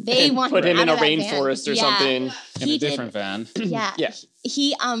van. They want put him in a van. rainforest or something. In a different van. Yeah. Yeah.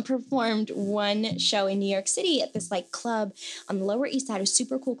 He performed one show in New York City at this like club on the Lower East Side, a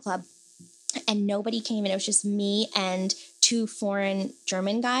super cool club, and nobody came, and it was just me and 2 foreign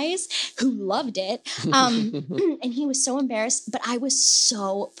German guys who loved it. And he was so embarrassed, but I was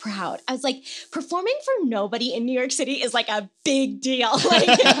so proud. I was like, performing for nobody in New York City is like a big deal. Like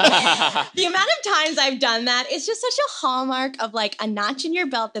the amount of times I've done that, it's just such a hallmark of like a notch in your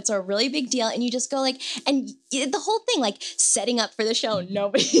belt that's a really big deal. And you just go like, and the whole thing, like setting up for the show,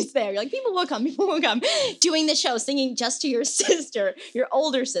 nobody's there. You're like, people will come. Doing the show, singing just to your sister, your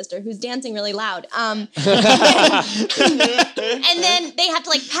older sister, who's dancing really loud. And then they have to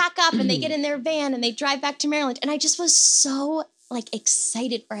like pack up and they get in their van and they drive back to Maryland. And I just was so like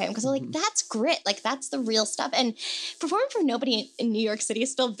excited for him because I'm like, that's grit. Like that's the real stuff. And performing for nobody in New York City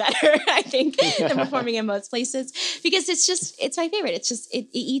is still better, I think, than performing in most places because it's my favorite. It's just, it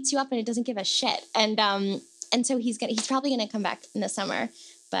eats you up and it doesn't give a shit. And so he's probably going to come back in the summer.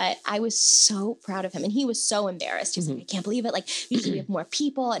 But I was so proud of him. And he was so embarrassed. He's like, I can't believe it. Like, usually we have more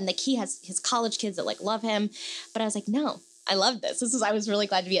people. And like, he has his college kids that like love him. But I was like, no, I love this. I was really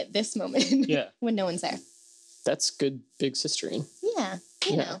glad to be at this moment when no one's there. That's good big sistering. Yeah.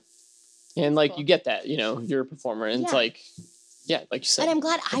 You know. And like, cool. you get that, you're a performer. And it's like, like you said. And I'm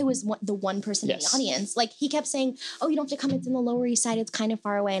glad I was the one person in the audience. Like, he kept saying, oh, you don't have to come. It's in the Lower East Side. It's kind of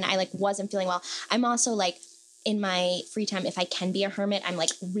far away. And I like wasn't feeling well. I'm also like, in my free time, if I can be a hermit, I'm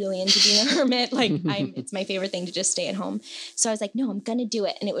like really into being a hermit. Like it's my favorite thing to just stay at home. So I was like, no, I'm going to do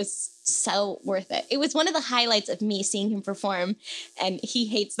it. And it was so worth it. It was one of the highlights of me seeing him perform, and he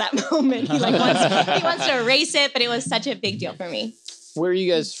hates that moment. He wants to erase it, but it was such a big deal for me. Where are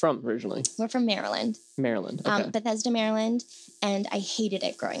you guys from originally? We're from Maryland. Maryland. Okay. Bethesda, Maryland. And I hated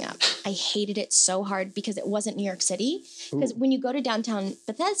it growing up. I hated it so hard because it wasn't New York City. Because when you go to downtown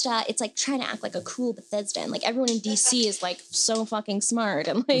Bethesda, it's like trying to act like a cool Bethesda. And like everyone in DC is like so fucking smart.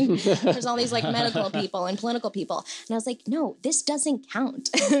 And like there's all these like medical people and political people. And I was like, no, this doesn't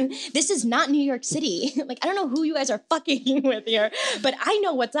count. This is not New York City. Like, I don't know who you guys are fucking with here, but I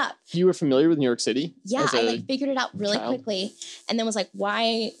know what's up. You were familiar with New York City? Yeah, I like figured it out really quickly. And then was like,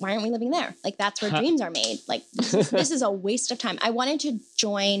 why aren't we living there? Like, that's where dreams are made. Like, this is a waste of time. I wanted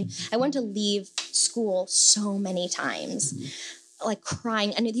to leave school so many times. like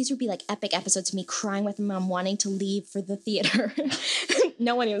crying. And these would be like epic episodes of me crying with my mom, wanting to leave for the theater.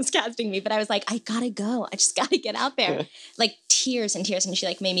 No one was casting me, but I was like, I gotta go. I just gotta get out there. Like tears and tears. And she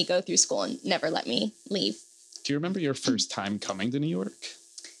like made me go through school and never let me leave. Do you remember your first time coming to New York?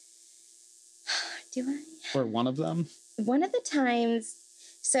 Do I? Or one of them? One of the times,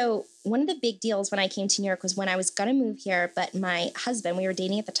 so one of the big deals when I came to New York was when I was going to move here, but my husband, we were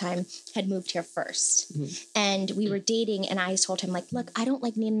dating at the time, had moved here first. Mm-hmm. And we were dating, and I told him, like, look, I don't,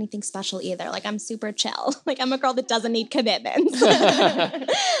 like, need anything special either. Like, I'm super chill. Like, I'm a girl that doesn't need commitments.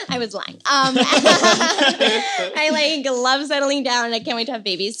 I was lying. I, like, love settling down, and I can't wait to have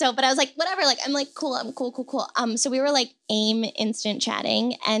babies. So, but I was like, whatever. Like, I'm, like, cool. I'm cool. So we were, like, AIM instant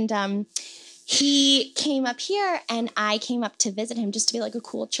chatting, and he came up here and I came up to visit him just to be like a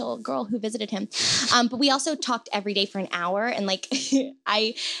cool, chill girl who visited him. But we also talked every day for an hour. And like,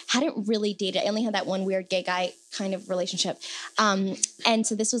 I hadn't really dated. I only had that one weird gay guy kind of relationship. And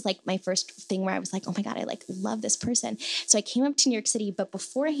so this was like my first thing where I was like, oh my God, I like love this person. So I came up to New York City, but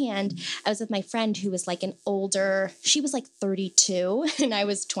beforehand I was with my friend who was like an older, she was like 32 and I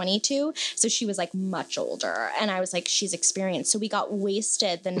was 22. So she was like much older. And I was like, she's experienced. So we got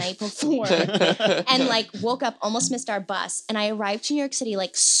wasted the night before and like woke up, almost missed our bus. And I arrived to New York City,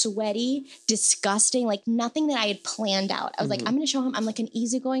 like sweaty, disgusting, like nothing that I had planned out. I was like, I'm going to show him I'm like an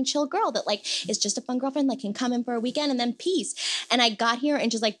easygoing, chill girl that like is just a fun girlfriend, like can come in for a weekend and then peace. And I got here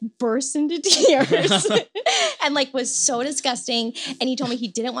and just like burst into tears and like was so disgusting. And he told me he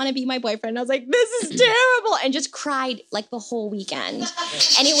didn't want to be my boyfriend. I was like, this is terrible. And just cried like the whole weekend.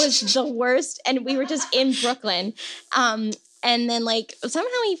 And it was the worst. And we were just in Brooklyn. And then, like,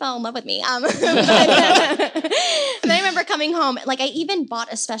 somehow he fell in love with me. But then I remember coming home. Like, I even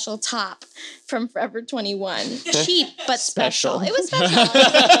bought a special top from Forever 21. Cheap, but special. It was special.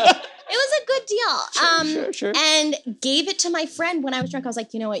 It was a good deal. Sure. And gave it to my friend when I was drunk. I was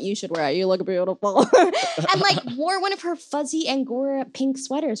like, you know what? You should wear it. You look beautiful. And like wore one of her fuzzy Angora pink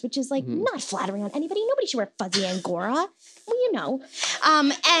sweaters, which is like not flattering on anybody. Nobody should wear fuzzy Angora. Well, you know.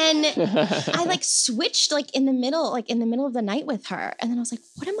 And I like switched like in the middle of the night with her. And then I was like,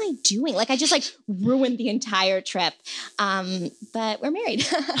 what am I doing? Like I just like ruined the entire trip. But we're married.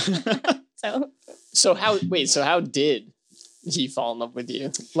 So how did he fall in love with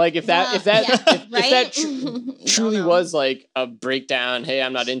you? Like if that truly was like a breakdown, hey,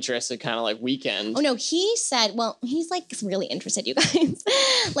 I'm not interested kind of like weekend. Oh no, he said, well, he's like really interested, you guys.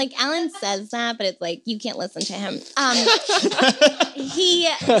 Like Alan says that, but it's like you can't listen to him. He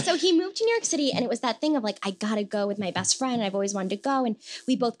moved to New York City and it was that thing of like I gotta go with my best friend. I've always wanted to go, and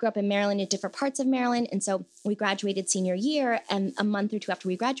we both grew up in Maryland, in different parts of Maryland, and so we graduated senior year, and a month or two after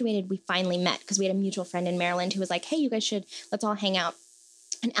we graduated, we finally met because we had a mutual friend in Maryland who was like, hey, you guys let's all hang out.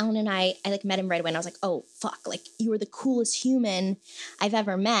 And Alan and I like met him right away, and I was like, oh fuck, like you are the coolest human I've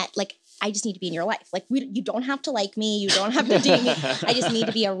ever met. Like I just need to be in your life. Like you don't have to like me. You don't have to date me. I just need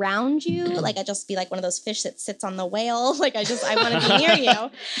to be around you. Like I just be like one of those fish that sits on the whale. Like I want to be near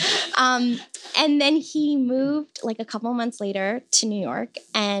you. And then he moved like a couple of months later to New York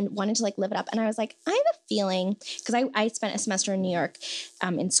and wanted to like live it up. And I was like, I have a feeling, because I spent a semester in New York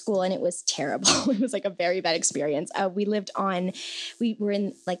in school, and it was terrible. It was like a very bad experience. We were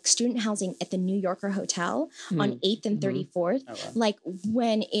in like student housing at the New Yorker Hotel on 8th and 34th. Oh, wow. Like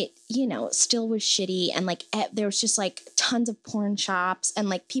when it, still was shitty, and like there was just like tons of porn shops and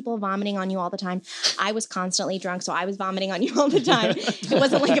like people vomiting on you all the time. I was constantly drunk, so I was vomiting on you all the time.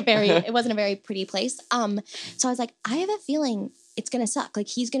 It wasn't a very pretty place. So I was like, I have a feeling it's going to suck. Like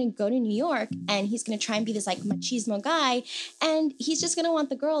he's going to go to New York and he's going to try and be this like machismo guy. And he's just going to want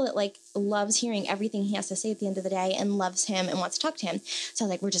the girl that like loves hearing everything he has to say at the end of the day and loves him and wants to talk to him. So I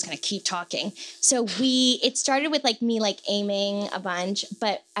was like, we're just going to keep talking. So it started with like me like aiming a bunch,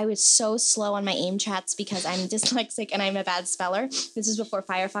 but I was so slow on my aim chats because I'm dyslexic and I'm a bad speller. This is before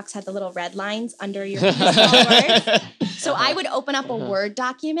Firefox had the little red lines under your words. So I would open up a Word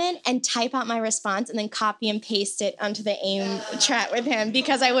document and type out my response and then copy and paste it onto the AIM chat with him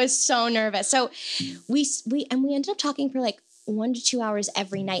because I was so nervous. So we ended up talking for like 1 to 2 hours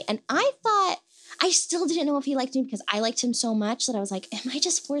every night. And I thought, I still didn't know if he liked me because I liked him so much that I was like, am I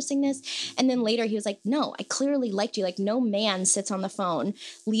just forcing this? And then later he was like, no, I clearly liked you. Like no man sits on the phone,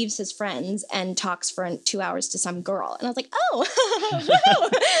 leaves his friends and talks for 2 hours to some girl. And I was like, oh,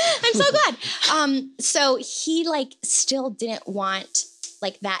 I'm so glad. So he like still didn't want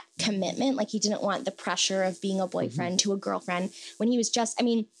like that commitment. Like he didn't want the pressure of being a boyfriend to a girlfriend when he was just,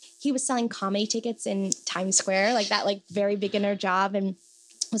 he was selling comedy tickets in Times Square, like that, like very beginner job, and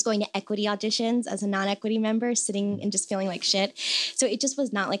was going to equity auditions as a non-equity member, sitting and just feeling like shit. So it just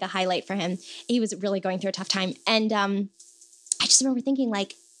was not like a highlight for him. He was really going through a tough time. And I just remember thinking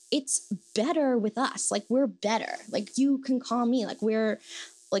like, it's better with us. Like we're better. Like you can call me. Like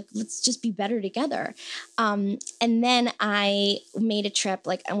let's just be better together. And then I made a trip,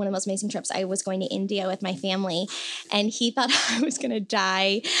 like one of the most amazing trips. I was going to India with my family, and he thought I was going to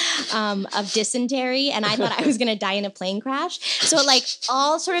die of dysentery, and I thought I was going to die in a plane crash. So like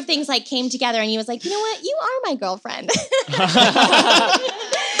all sort of things like came together, and he was like, you know what? You are my girlfriend.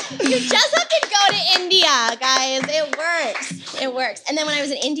 You just have to go to India, guys. It works. It works. And then when I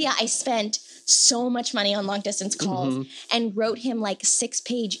was in India, I spent so much money on long distance calls and wrote him like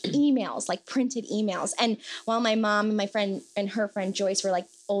 6-page emails, like printed emails. And while my mom and my friend and her friend Joyce were like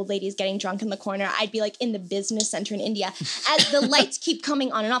old ladies getting drunk in the corner, I'd be like in the business center in India as the lights keep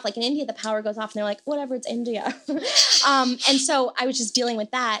coming on and off. Like in India, the power goes off and they're like, whatever, it's India. And so I was just dealing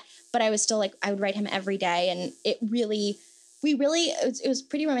with that, but I was still like, I would write him every day. And it was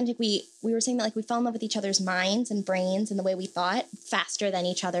pretty romantic. We were saying that like we fell in love with each other's minds and brains and the way we thought faster than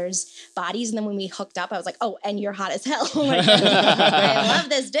each other's bodies. And then when we hooked up, I was like, oh, and you're hot as hell. Like, I love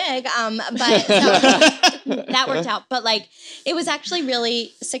this dig. But so that worked out. But like, it was actually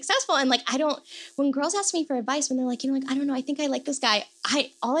really successful. And like, when girls ask me for advice, when they're like, like, I don't know, I think I like this guy.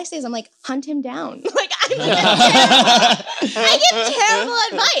 All I say is I'm like, hunt him down. Like, I give terrible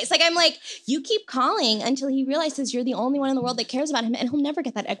advice. Like, I'm like, you keep calling until he realizes you're the only one in the world that cares about him, and he'll never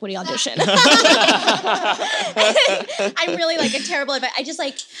get that equity audition. I'm really like a terrible advice.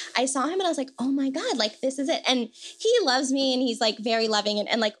 I saw him and I was like, oh my God, like this is it. And he loves me and he's like very loving.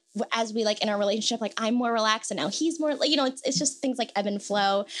 And like, as we like in our relationship, like I'm more relaxed and now he's more like, it's just things like ebb and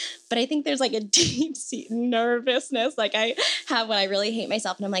flow. But I think there's like a deep seated nervousness like I have when I really hate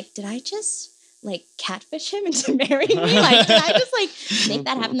myself. And I'm like, did I just like catfish him into marrying me? Like, did I just like make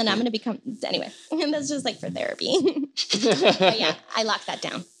that happen? Then I'm going to become, anyway, and that's just like for therapy. But yeah, I locked that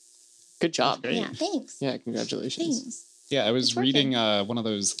down. Good job. Yeah, thanks. Yeah, congratulations. Thanks. Yeah, I was reading one of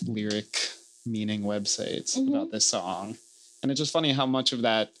those lyric meaning websites about this song. And it's just funny how much of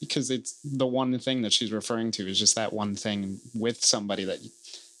that, because it's the one thing that she's referring to is just that one thing with somebody that you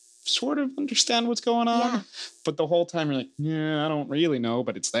sort of understand what's going on. Yeah. But the whole time you're like, yeah, I don't really know,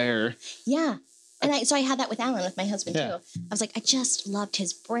 but it's there. Yeah. And so I had that with Alan, with my husband too. Yeah. I was like, I just loved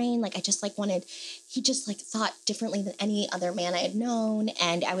his brain. Like I just like he just like thought differently than any other man I had known.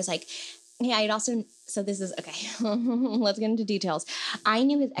 And I was like, yeah, I'd also, so this is, okay, let's get into details. I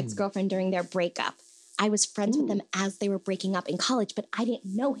knew his ex-girlfriend during their breakup. I was friends with them as they were breaking up in college, but I didn't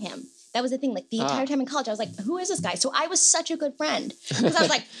know him. That was the thing. Like the entire time in college, I was like, who is this guy? So I was such a good friend because I was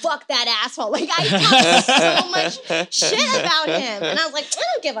like, fuck that asshole. Like I talked so much shit about him. And I was like, I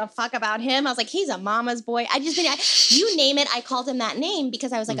don't give a fuck about him. I was like, he's a mama's boy. I just think you name it. I called him that name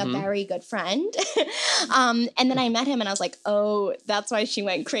because I was like a very good friend. And then I met him and I was like, oh, that's why she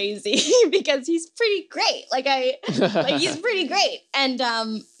went crazy because he's pretty great. Like he's pretty great. And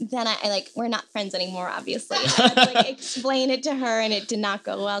then I like, we're not friends anymore, obviously. I had to like explain it to her and it did not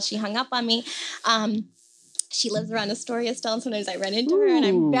go well. She hung up on me. She lives around Astoria still, and sometimes I run into her and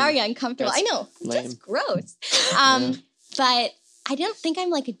I'm very uncomfortable. I know, just gross. But I didn't think I'm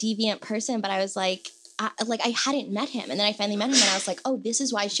like a deviant person, but I was like I hadn't met him. And then I finally met him and I was like, oh, this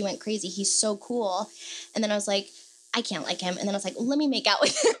is why she went crazy. He's so cool. And then I was like, I can't like him. And then I was like, let me make out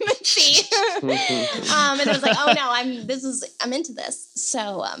with him and see. And I was like, oh no, I'm into this.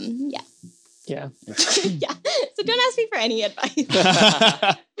 So yeah. Yeah. Yeah. So don't ask me for any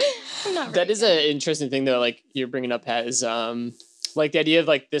advice. I'm not That is an interesting thing though, like you're bringing up, Pat, is like the idea of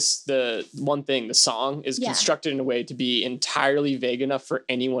like the one thing, the song is constructed in a way to be entirely vague enough for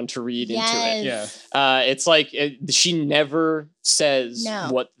anyone to read into it. Yeah. It's like she never says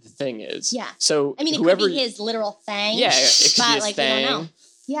what the thing is. Yeah. So I mean, whoever, it could be his literal thing. Yeah, it could be his like, thing. we don't know.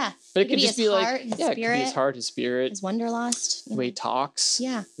 Yeah. But it could just be his like heart, his it spirit, could be his heart, his spirit, his wanderlust, the way he talks,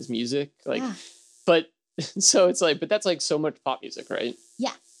 his music, like. Yeah. But so it's like, but that's like so much pop music, right?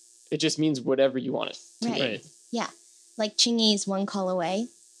 Yeah. It just means whatever you want it to Right. be. Yeah. Like Chingy's One Call Away.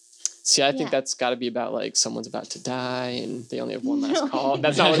 See, I think that's got to be about like someone's about to die and they only have one last call.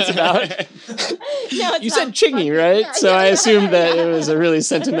 That's not what it's about. No, it's You said Chingy, right? Yeah, so I assumed that it was a really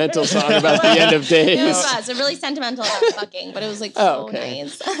sentimental song about the end of days. It was a really sentimental about fucking, but it was like so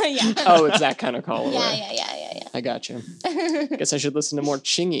nice. Yeah. Oh, it's that kind of call away. Yeah. I got you. Guess I should listen to more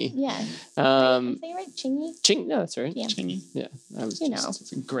Chingy. Yeah. Say right, Chingy? No, that's right. Yeah. Chingy. Yeah. I was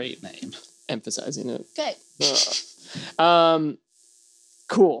It's a great name. emphasizing it. Good.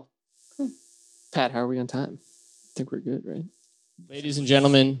 Cool. Pat, how are we on time? I think we're good, right? Ladies and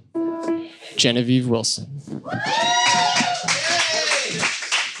gentlemen, Genevieve Wilson.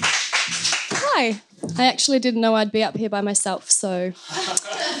 Hi. I actually didn't know I'd be up here by myself, so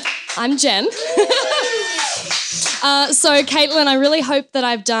I'm Jen. So, Caitlin, I really hope that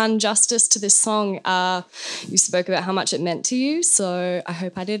I've done justice to this song. You spoke about how much it meant to you, so I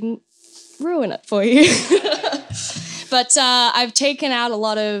hope I didn't ruin it for you. But I've taken out a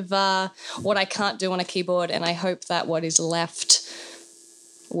lot of what I can't do on a keyboard, and I hope that what is left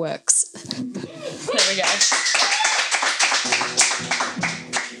works. There we go.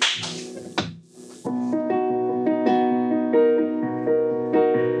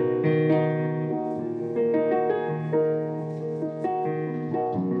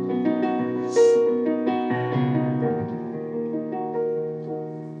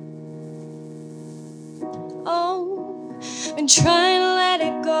 Been trying to let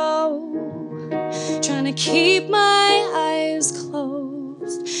it go, trying to keep my eyes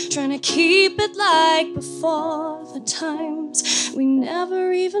closed, trying to keep it like before the times we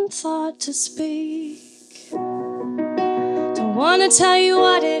never even thought to speak. Don't wanna tell you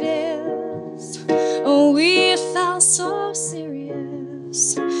what it is, oh, we felt so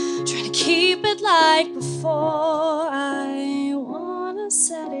serious, trying to keep it like before. I wanna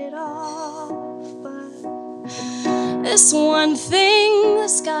set it off, but this one thing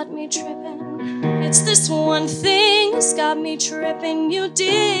that's got me tripping. It's this one thing that's got me tripping. You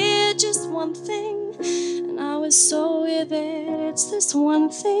did just one thing, and I was so with it. It's this one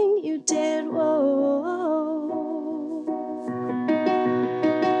thing you did. Whoa.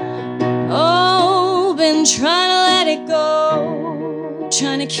 Oh, been trying to let it go,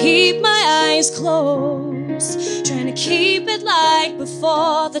 trying to keep my eyes closed, trying to keep it like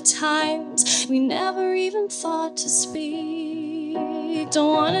before the times we never even thought to speak.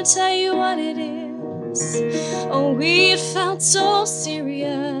 Don't wanna tell you what it is, oh, we had felt so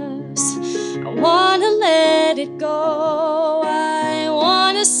serious. I wanna let it go, I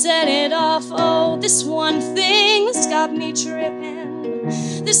wanna set it off. Oh, this one thing that's got me tripping,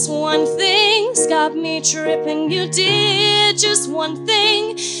 this one thing's got me tripping. You did just one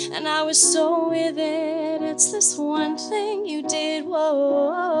thing, and I was so with it. It's this one thing you did.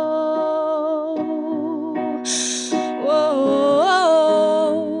 Whoa, whoa,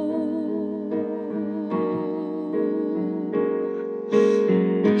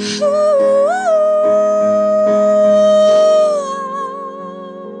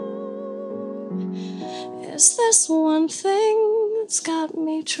 It's this one thing that's got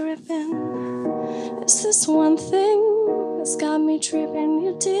me tripping. It's this one thing that's got me tripping.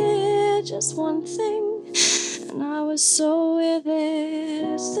 You did just one thing, and I was so with it.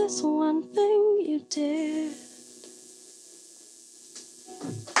 It's this one thing you did.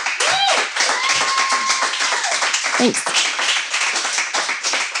 Thanks.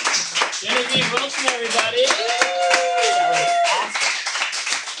 Genevieve Wilson, everybody. That was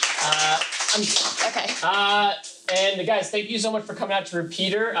awesome. Okay. And guys, thank you so much for coming out to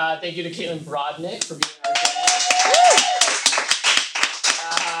Repeater. Thank you to Caitlin Brodnick for being our guest.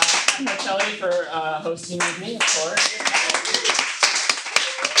 Kelly for hosting with me, of course.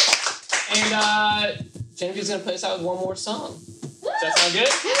 And Genevieve's gonna play us out with one more song. Does that sound good?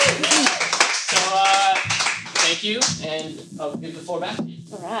 So thank you, and I'll give the floor back to you.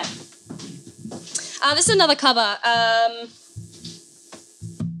 All right. This is another cover.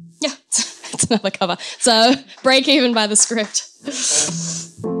 Yeah, it's another cover. So, Break Even by The Script.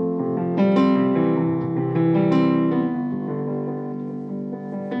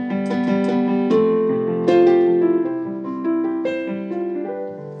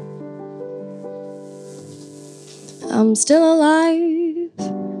 I'm still alive,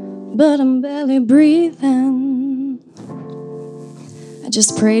 but I'm barely breathing. I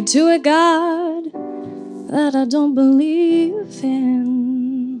just prayed to a God that I don't believe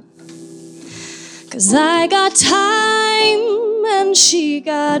in. 'Cause I got time and she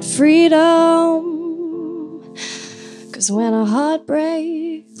got freedom. 'Cause when a heart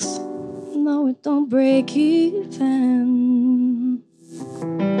breaks, no, it don't break even.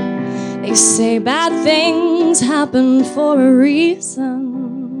 They say bad things happen for a reason,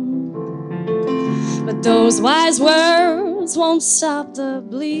 but those wise words won't stop the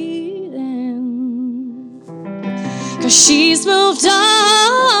bleeding. 'Cause she's moved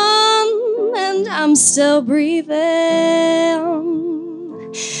on and I'm still breathing.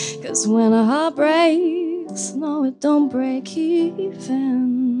 'Cause when a heart breaks, no, it don't break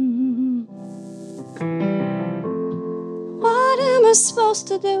even. What am I supposed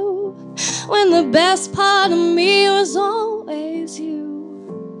to do when the best part of me was always you?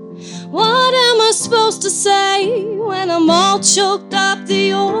 What am I supposed to say when I'm all choked up that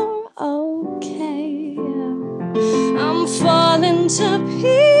you're okay? I'm falling to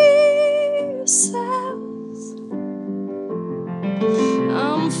pieces.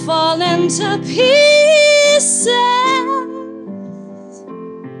 I'm I'm falling to pieces.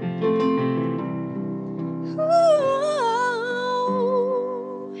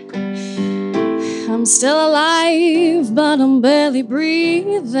 I'm still alive, but I'm barely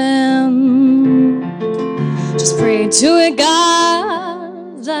breathing. Just pray to a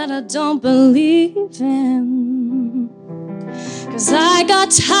God that I don't believe in. 'Cause I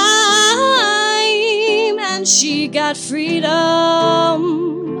got time and she got freedom.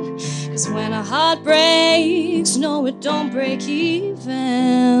 'Cause when a heart breaks, no, it don't break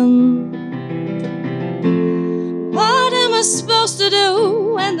even. What am I supposed to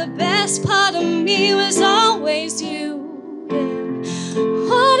do when the best part of me was always you? Yeah.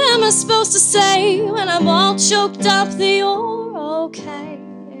 What am I supposed to say when I'm all choked up that you're okay?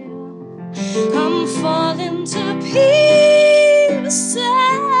 Yeah. I'm falling to pieces.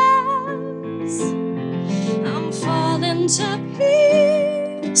 I'm falling to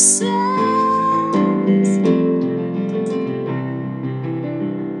pieces.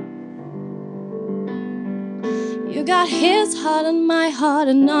 You got his heart and my heart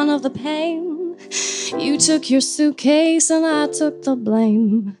and none of the pain. You took your suitcase and I took the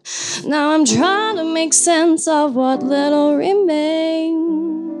blame. Now I'm trying to make sense of what little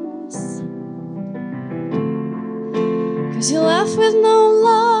remains. 'Cause you left with no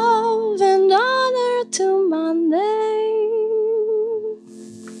love and honor to my name.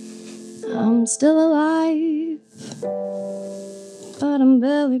 I'm still alive, but I'm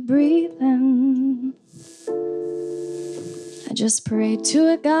barely breathing. I just pray to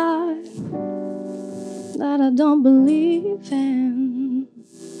a God that I don't believe in.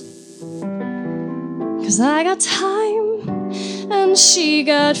 'Cause I got time and she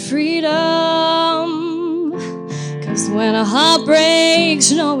got freedom. 'Cause when a heart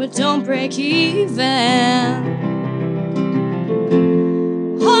breaks, no, it don't break even.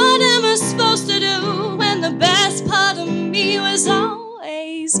 What am I supposed to do when the best part of me was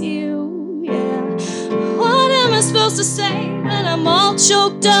always you? Yeah. What am I supposed to say when I'm all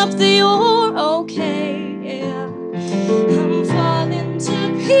choked up that you're okay? Yeah. I'm falling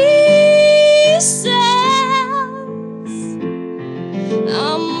to pieces.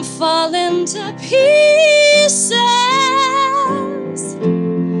 I'm falling to pieces.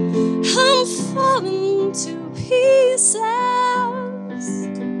 I'm falling to pieces.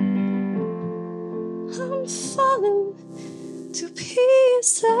 I'm falling to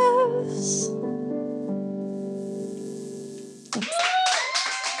pieces.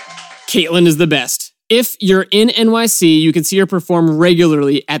 Caitlin is the best. If you're in NYC, you can see her perform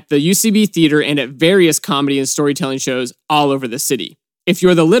regularly at the UCB Theater and at various comedy and storytelling shows all over the city. If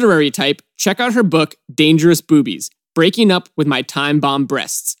you're the literary type, check out her book, Dangerous Boobies, Breaking Up with My Time Bomb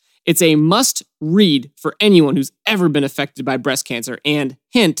Breasts. It's a must-read for anyone who's ever been affected by breast cancer, and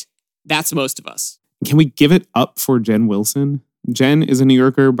hint, that's most of us. Can we give it up for Jen Wilson? Jen is a New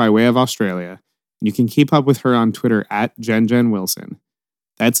Yorker by way of Australia. You can keep up with her on Twitter at Jen Wilson.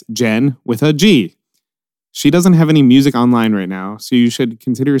 That's Jen with a G. She doesn't have any music online right now, so you should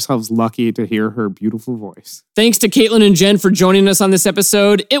consider yourselves lucky to hear her beautiful voice. Thanks to Caitlin and Jen for joining us on this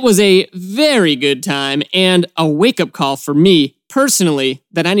episode. It was a very good time and a wake-up call for me, personally,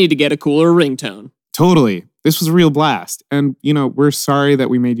 that I need to get a cooler ringtone. Totally. This was a real blast. And, we're sorry that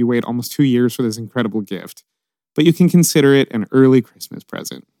we made you wait almost 2 years for this incredible gift. But you can consider it an early Christmas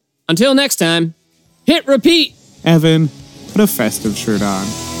present. Until next time, hit repeat! Evan, put a festive shirt on.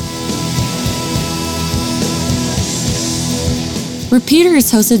 Repeater is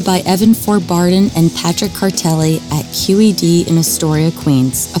hosted by Evan Ford Barden and Patrick Cartelli at QED in Astoria,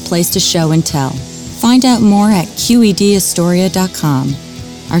 Queens, a place to show and tell. Find out more at QEDAstoria.com.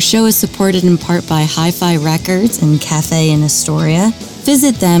 Our show is supported in part by Hi-Fi Records and Cafe in Astoria.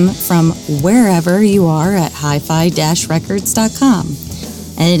 Visit them from wherever you are at hi-fi-records.com.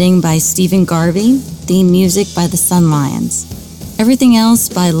 Editing by Stephen Garvey. Theme music by the Sun Lions. Everything else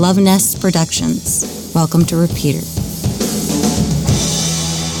by Love Nest Productions. Welcome to Repeater.